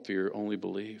 Don't fear, only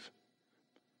believe.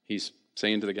 He's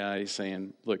saying to the guy, he's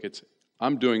saying, look,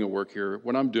 I'm doing a work here.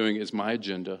 What I'm doing is my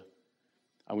agenda.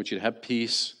 I want you to have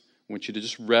peace. I want you to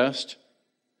just rest.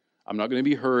 I'm not going to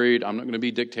be hurried. I'm not going to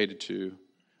be dictated to.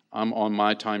 I'm on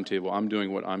my timetable. I'm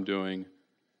doing what I'm doing.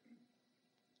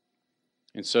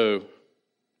 And so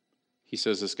he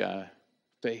says, this guy,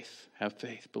 faith, have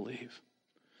faith, believe.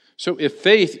 So if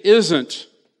faith isn't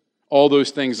all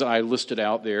those things that I listed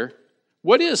out there,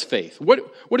 what is faith? What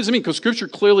does it mean? Because Scripture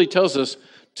clearly tells us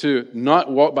to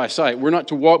not walk by sight. We're not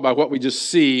to walk by what we just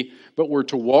see, but we're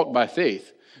to walk by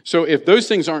faith. So if those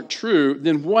things aren't true,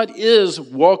 then what is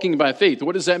walking by faith?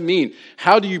 What does that mean?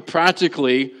 How do you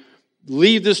practically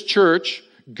leave this church,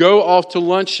 go off to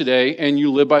lunch today, and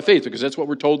you live by faith? Because that's what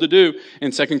we're told to do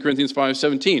in 2 Corinthians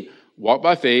 5:17. Walk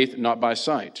by faith, not by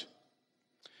sight.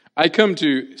 I like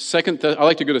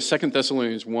to go to 2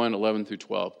 Thessalonians 1:11 through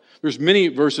 12. There's many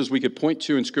verses we could point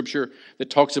to in Scripture that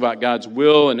talks about God's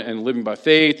will and living by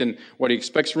faith and what He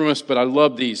expects from us, but I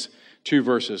love these two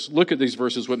verses. Look at these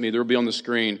verses with me. They'll be on the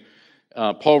screen.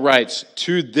 Paul writes,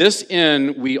 "To this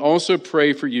end we also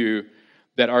pray for you,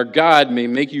 that our God may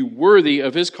make you worthy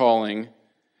of His calling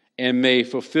and may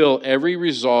fulfill every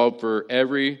resolve for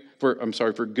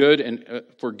good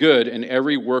and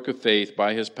every work of faith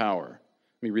by His power."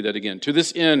 Let me read that again. "To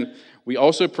this end we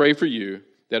also pray for you,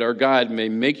 that our God may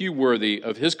make you worthy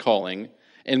of His calling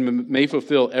and may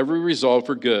fulfill every resolve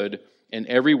for good and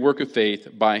every work of faith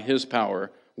by His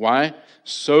power." Why?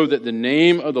 "So that the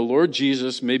name of the Lord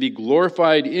Jesus may be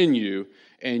glorified in you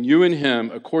and you in Him,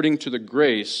 according to the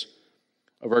grace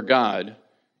of our God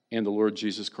and the Lord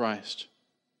Jesus Christ."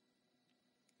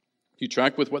 Do you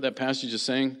track with what that passage is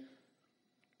saying?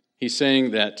 He's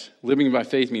saying that living by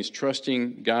faith means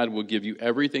trusting God will give you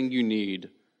everything you need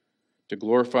to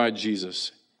glorify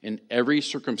Jesus in every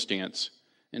circumstance,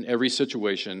 in every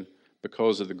situation,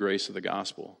 because of the grace of the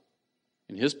gospel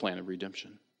and His plan of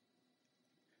redemption.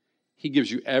 He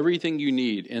gives you everything you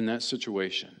need in that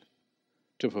situation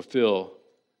to fulfill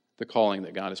the calling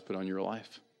that God has put on your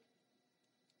life.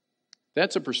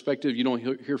 That's a perspective you don't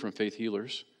hear from faith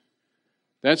healers.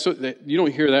 You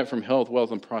don't hear that from health,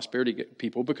 wealth, and prosperity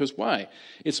people, because why?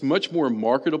 It's much more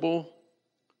marketable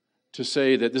to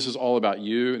say that this is all about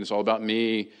you and it's all about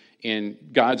me and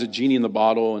God's a genie in the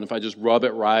bottle, and if I just rub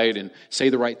it right and say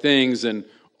the right things, then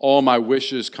all my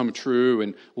wishes come true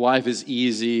and life is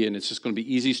easy and it's just going to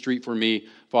be easy street for me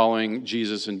following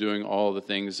Jesus and doing all the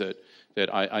things that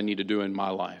I need to do in my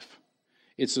life.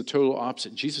 It's the total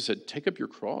opposite. Jesus said, take up your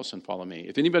cross and follow me.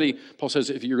 If anybody, Paul says,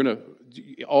 if you're going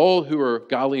to, all who are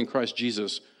godly in Christ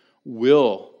Jesus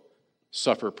will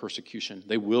suffer persecution.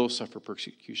 They will suffer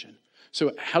persecution.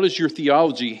 So how does your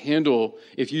theology handle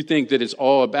if you think that it's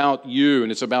all about you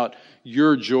and it's about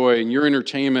your joy and your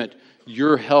entertainment,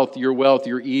 your health, your wealth,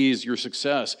 your ease, your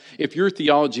success? If your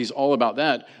theology is all about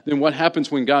that, then what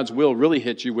happens when God's will really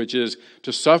hits you, which is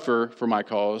to suffer for my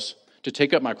cause, to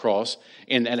take up my cross,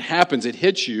 and that happens, it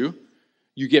hits you,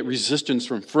 you get resistance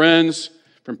from friends,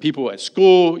 from people at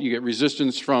school, you get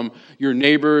resistance from your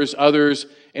neighbors, others,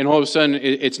 and all of a sudden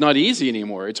it's not easy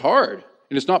anymore. It's hard,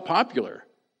 and it's not popular.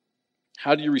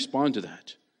 How do you respond to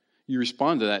that? You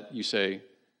respond to that, you say,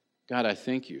 God, I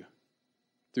thank you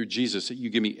through Jesus that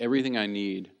you give me everything I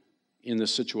need in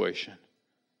this situation.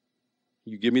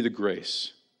 You give me the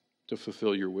grace to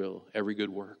fulfill your will, every good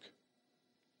work.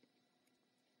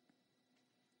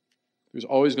 There's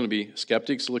always going to be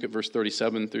skeptics. Look at verse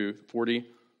 37 through 40.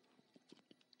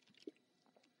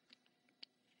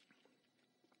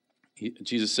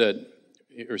 Jesus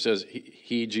says,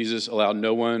 Jesus allowed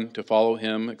no one to follow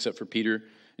him except for Peter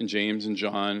and James and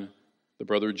John, the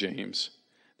brother of James.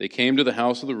 They came to the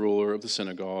house of the ruler of the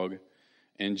synagogue,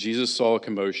 and Jesus saw a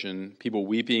commotion, people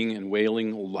weeping and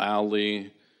wailing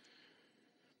loudly.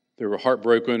 They were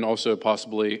heartbroken also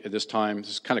possibly at this time. This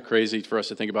is kind of crazy for us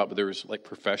to think about, but there was like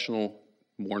professional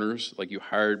mourners, like you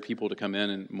hired people to come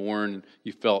in and mourn.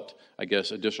 You felt, I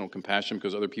guess, additional compassion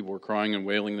because other people were crying and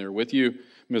wailing there with you.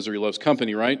 Misery loves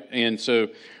company, right? And so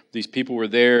these people were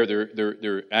there.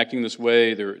 They're acting this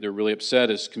way. They're really upset,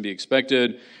 as can be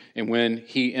expected. And when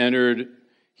he entered,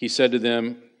 he said to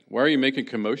them, "Why are you making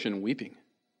commotion and weeping?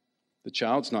 The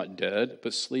child's not dead,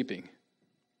 but sleeping."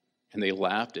 And they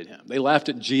laughed at him. They laughed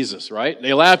at Jesus, right?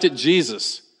 They laughed at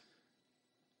Jesus.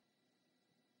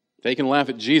 They can laugh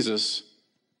at Jesus.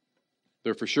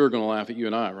 They're for sure going to laugh at you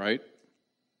and I, right?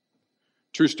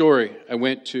 True story. I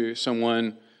went to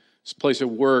someone's place of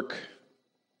work.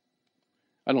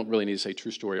 I don't really need to say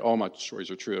true story. All my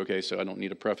stories are true, okay? So I don't need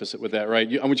to preface it with that,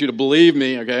 right? I want you to believe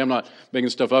me, okay? I'm not making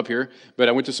stuff up here. But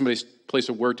I went to somebody's place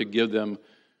of work to give them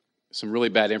some really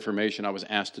bad information. I was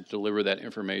asked to deliver that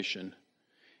information.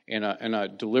 And I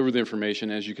delivered the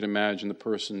information. As you can imagine, the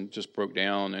person just broke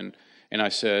down. And I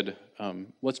said,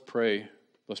 let's pray.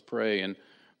 Let's pray. And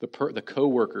the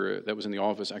coworker that was in the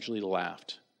office actually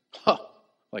laughed. Ha!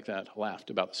 like that, laughed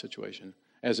about the situation,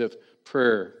 as if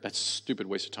prayer, that's a stupid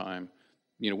waste of time.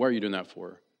 Why are you doing that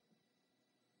for?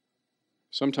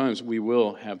 Sometimes we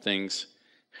will have things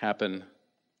happen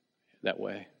that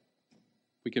way.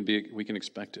 We can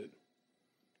expect it.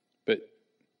 But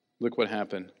look what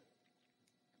happened.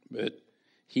 But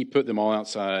he put them all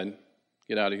outside.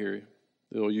 Get out of here.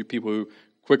 You people who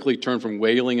quickly turn from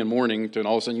wailing and mourning to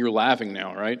all of a sudden you're laughing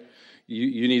now, right?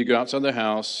 You need to go outside the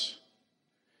house.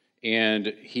 And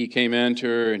he came into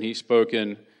her and he spoke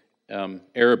in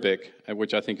Arabic,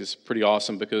 which I think is pretty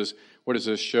awesome, because what does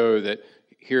this show? That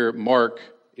here Mark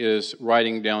is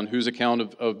writing down whose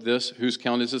account of this, whose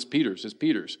account is this? Peter's. It's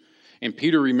Peter's. And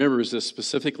Peter remembers this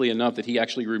specifically enough that he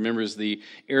actually remembers the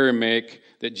Aramaic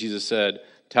that Jesus said,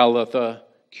 Talitha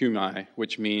Cumi,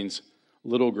 which means,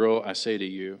 little girl, I say to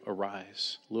you,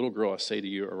 arise. Little girl, I say to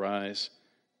you, arise.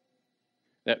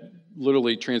 That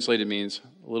literally translated means,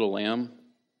 little lamb,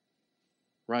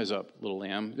 rise up, little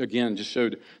lamb. Again, just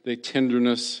showed the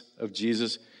tenderness of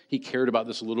Jesus. He cared about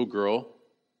this little girl,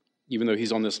 even though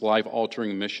he's on this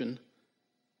life-altering mission.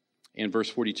 In verse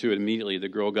 42, immediately the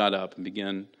girl got up and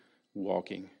began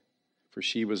walking, for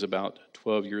she was about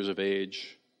 12 years of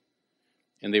age.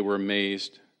 And they were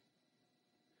amazed.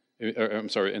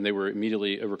 And they were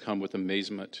immediately overcome with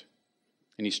amazement.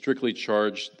 And he strictly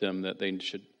charged them that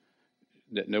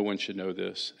no one should know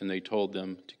this. And they told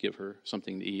them to give her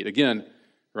something to eat. Again,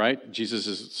 right? Jesus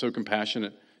is so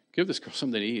compassionate. Give this girl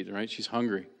something to eat, right? She's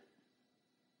hungry.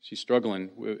 She's struggling.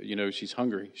 She's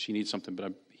hungry. She needs something.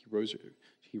 But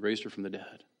he raised her from the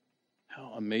dead.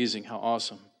 How amazing! How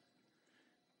awesome!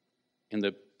 And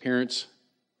the parents,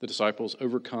 the disciples,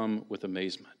 overcome with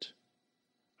amazement.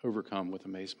 Overcome with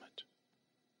amazement.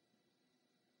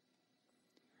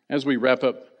 As we wrap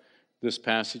up this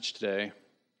passage today,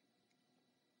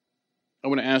 I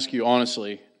want to ask you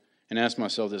honestly, and ask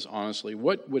myself this honestly,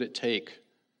 what would it take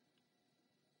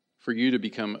for you to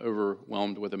become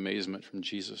overwhelmed with amazement from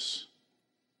Jesus?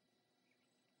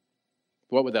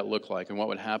 What would that look like, and what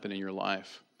would happen in your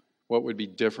life? What would be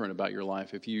different about your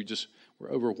life if you just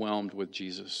were overwhelmed with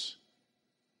Jesus?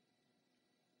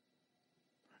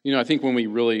 I think when we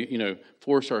really,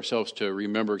 force ourselves to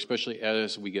remember, especially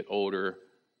as we get older,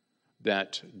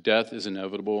 that death is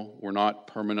inevitable. We're not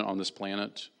permanent on this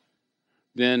planet.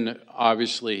 Then,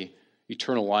 obviously,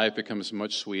 eternal life becomes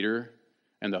much sweeter,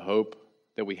 and the hope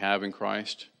that we have in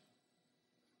Christ.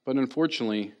 But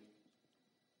unfortunately,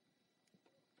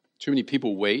 too many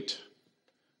people wait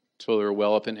till they're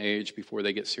well up in age before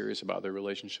they get serious about their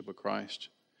relationship with Christ.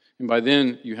 And by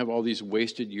then, you have all these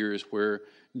wasted years where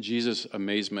Jesus'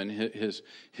 amazement, his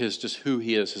just who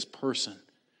he is, his person,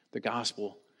 the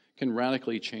gospel, can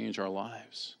radically change our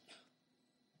lives.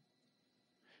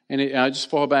 And I just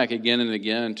fall back again and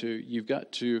again to, you've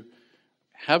got to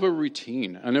have a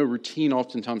routine. I know routine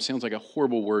oftentimes sounds like a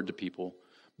horrible word to people,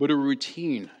 but a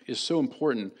routine is so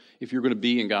important if you're going to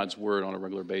be in God's Word on a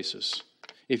regular basis.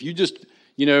 If you just,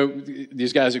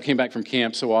 these guys who came back from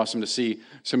camp, so awesome to see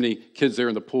so many kids there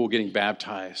in the pool getting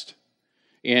baptized.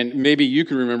 And maybe you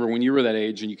can remember when you were that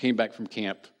age and you came back from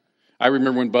camp. I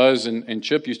remember when Buzz and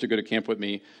Chip used to go to camp with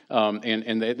me,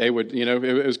 and they would,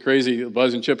 it was crazy.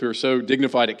 Buzz and Chip were so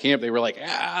dignified at camp, they were like,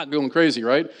 going crazy,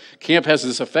 right? Camp has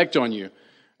this effect on you.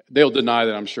 They'll deny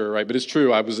that, I'm sure, right? But it's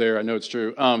true. I was there. I know it's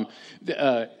true.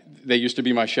 They used to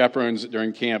be my chaperones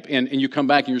during camp. And you come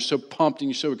back and you're so pumped and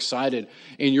you're so excited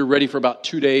and you're ready for about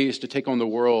 2 days to take on the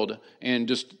world and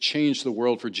just change the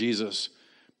world for Jesus.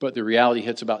 But the reality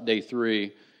hits about day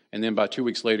 3. And then by 2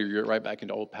 weeks later, you're right back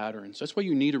into old patterns. That's why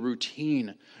you need a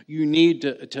routine. You need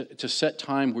to set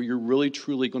time where you're really,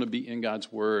 truly going to be in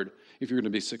God's Word if you're going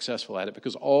to be successful at it.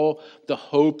 Because all the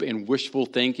hope and wishful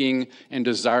thinking and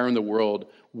desire in the world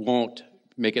won't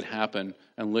make it happen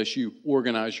unless you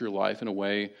organize your life in a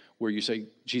way where you say,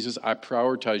 Jesus, I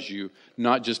prioritize you,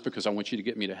 not just because I want you to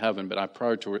get me to heaven, but I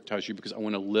prioritize you because I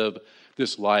want to live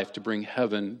this life to bring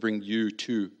you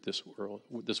to this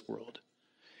world.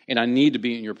 And I need to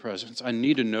be in your presence. I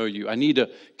need to know you. I need to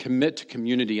commit to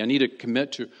community. I need to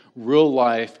commit to real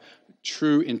life,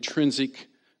 true intrinsic,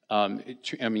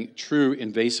 true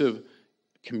invasive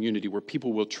community where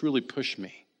people will truly push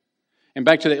me. And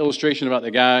back to the illustration about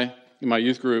the guy in my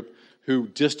youth group who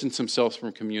distanced himself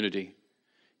from community.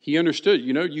 He understood,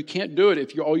 you can't do it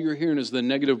if all you're hearing is the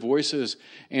negative voices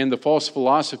and the false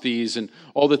philosophies and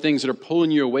all the things that are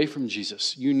pulling you away from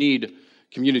Jesus. You need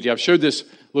community. I've showed this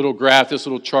little graph, this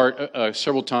little chart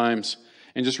several times,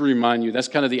 and just to remind you, that's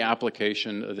kind of the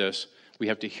application of this. We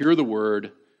have to hear the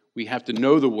Word, we have to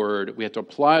know the Word, we have to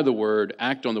apply the Word,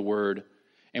 act on the Word,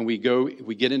 and we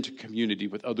get into community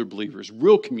with other believers,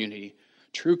 real community,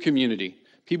 true community,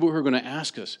 People who are going to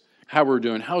ask us how we're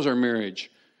doing, how's our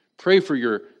marriage. Pray for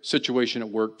your situation at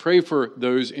work. Pray for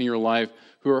those in your life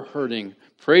who are hurting.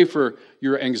 Pray for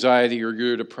your anxiety or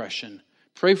your depression.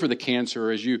 Pray for the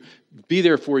cancer as you be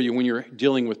there for you when you're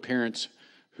dealing with parents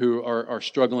who are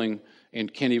struggling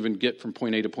and can't even get from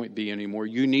point A to point B anymore.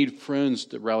 You need friends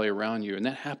that rally around you, and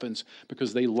that happens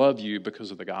because they love you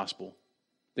because of the gospel.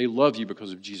 They love you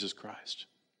because of Jesus Christ.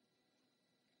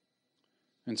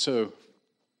 And so,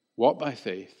 walk by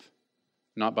faith,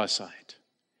 not by sight.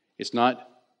 It's not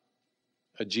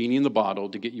a genie in the bottle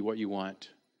to get you what you want.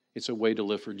 It's a way to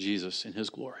live for Jesus in his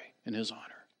glory, in his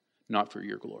honor, not for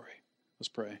your glory. Let's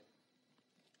pray.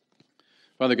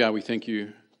 Father God, we thank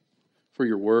you for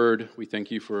your word. We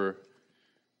thank you for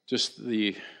just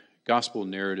the gospel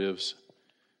narratives,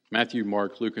 Matthew,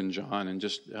 Mark, Luke, and John, and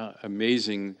just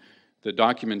amazing the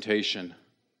documentation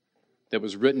that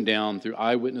was written down through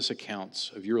eyewitness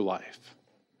accounts of your life.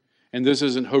 And this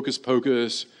isn't hocus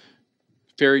pocus,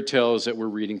 fairy tales that we're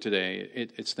reading today.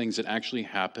 It's things that actually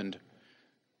happened,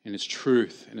 and it's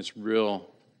truth, and it's real.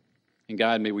 And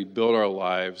God, may we build our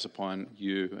lives upon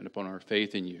you and upon our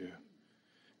faith in you,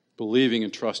 believing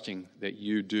and trusting that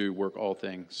you do work all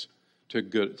things to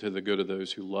the good of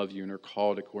those who love you and are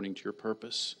called according to your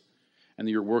purpose, and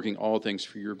that you're working all things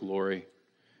for your glory.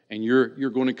 And you're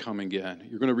going to come again.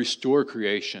 You're going to restore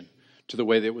creation to the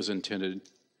way that it was intended.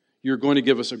 You're going to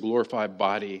give us a glorified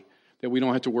body that we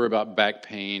don't have to worry about back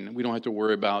pain. We don't have to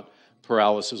worry about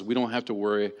paralysis. We don't have to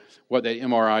worry what that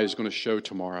MRI is going to show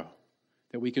tomorrow.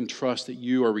 That we can trust that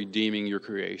you are redeeming your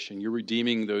creation. You're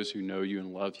redeeming those who know you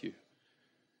and love you.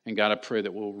 And God, I pray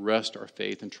that we'll rest our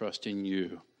faith and trust in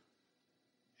you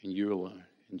and you alone.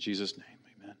 In Jesus' name.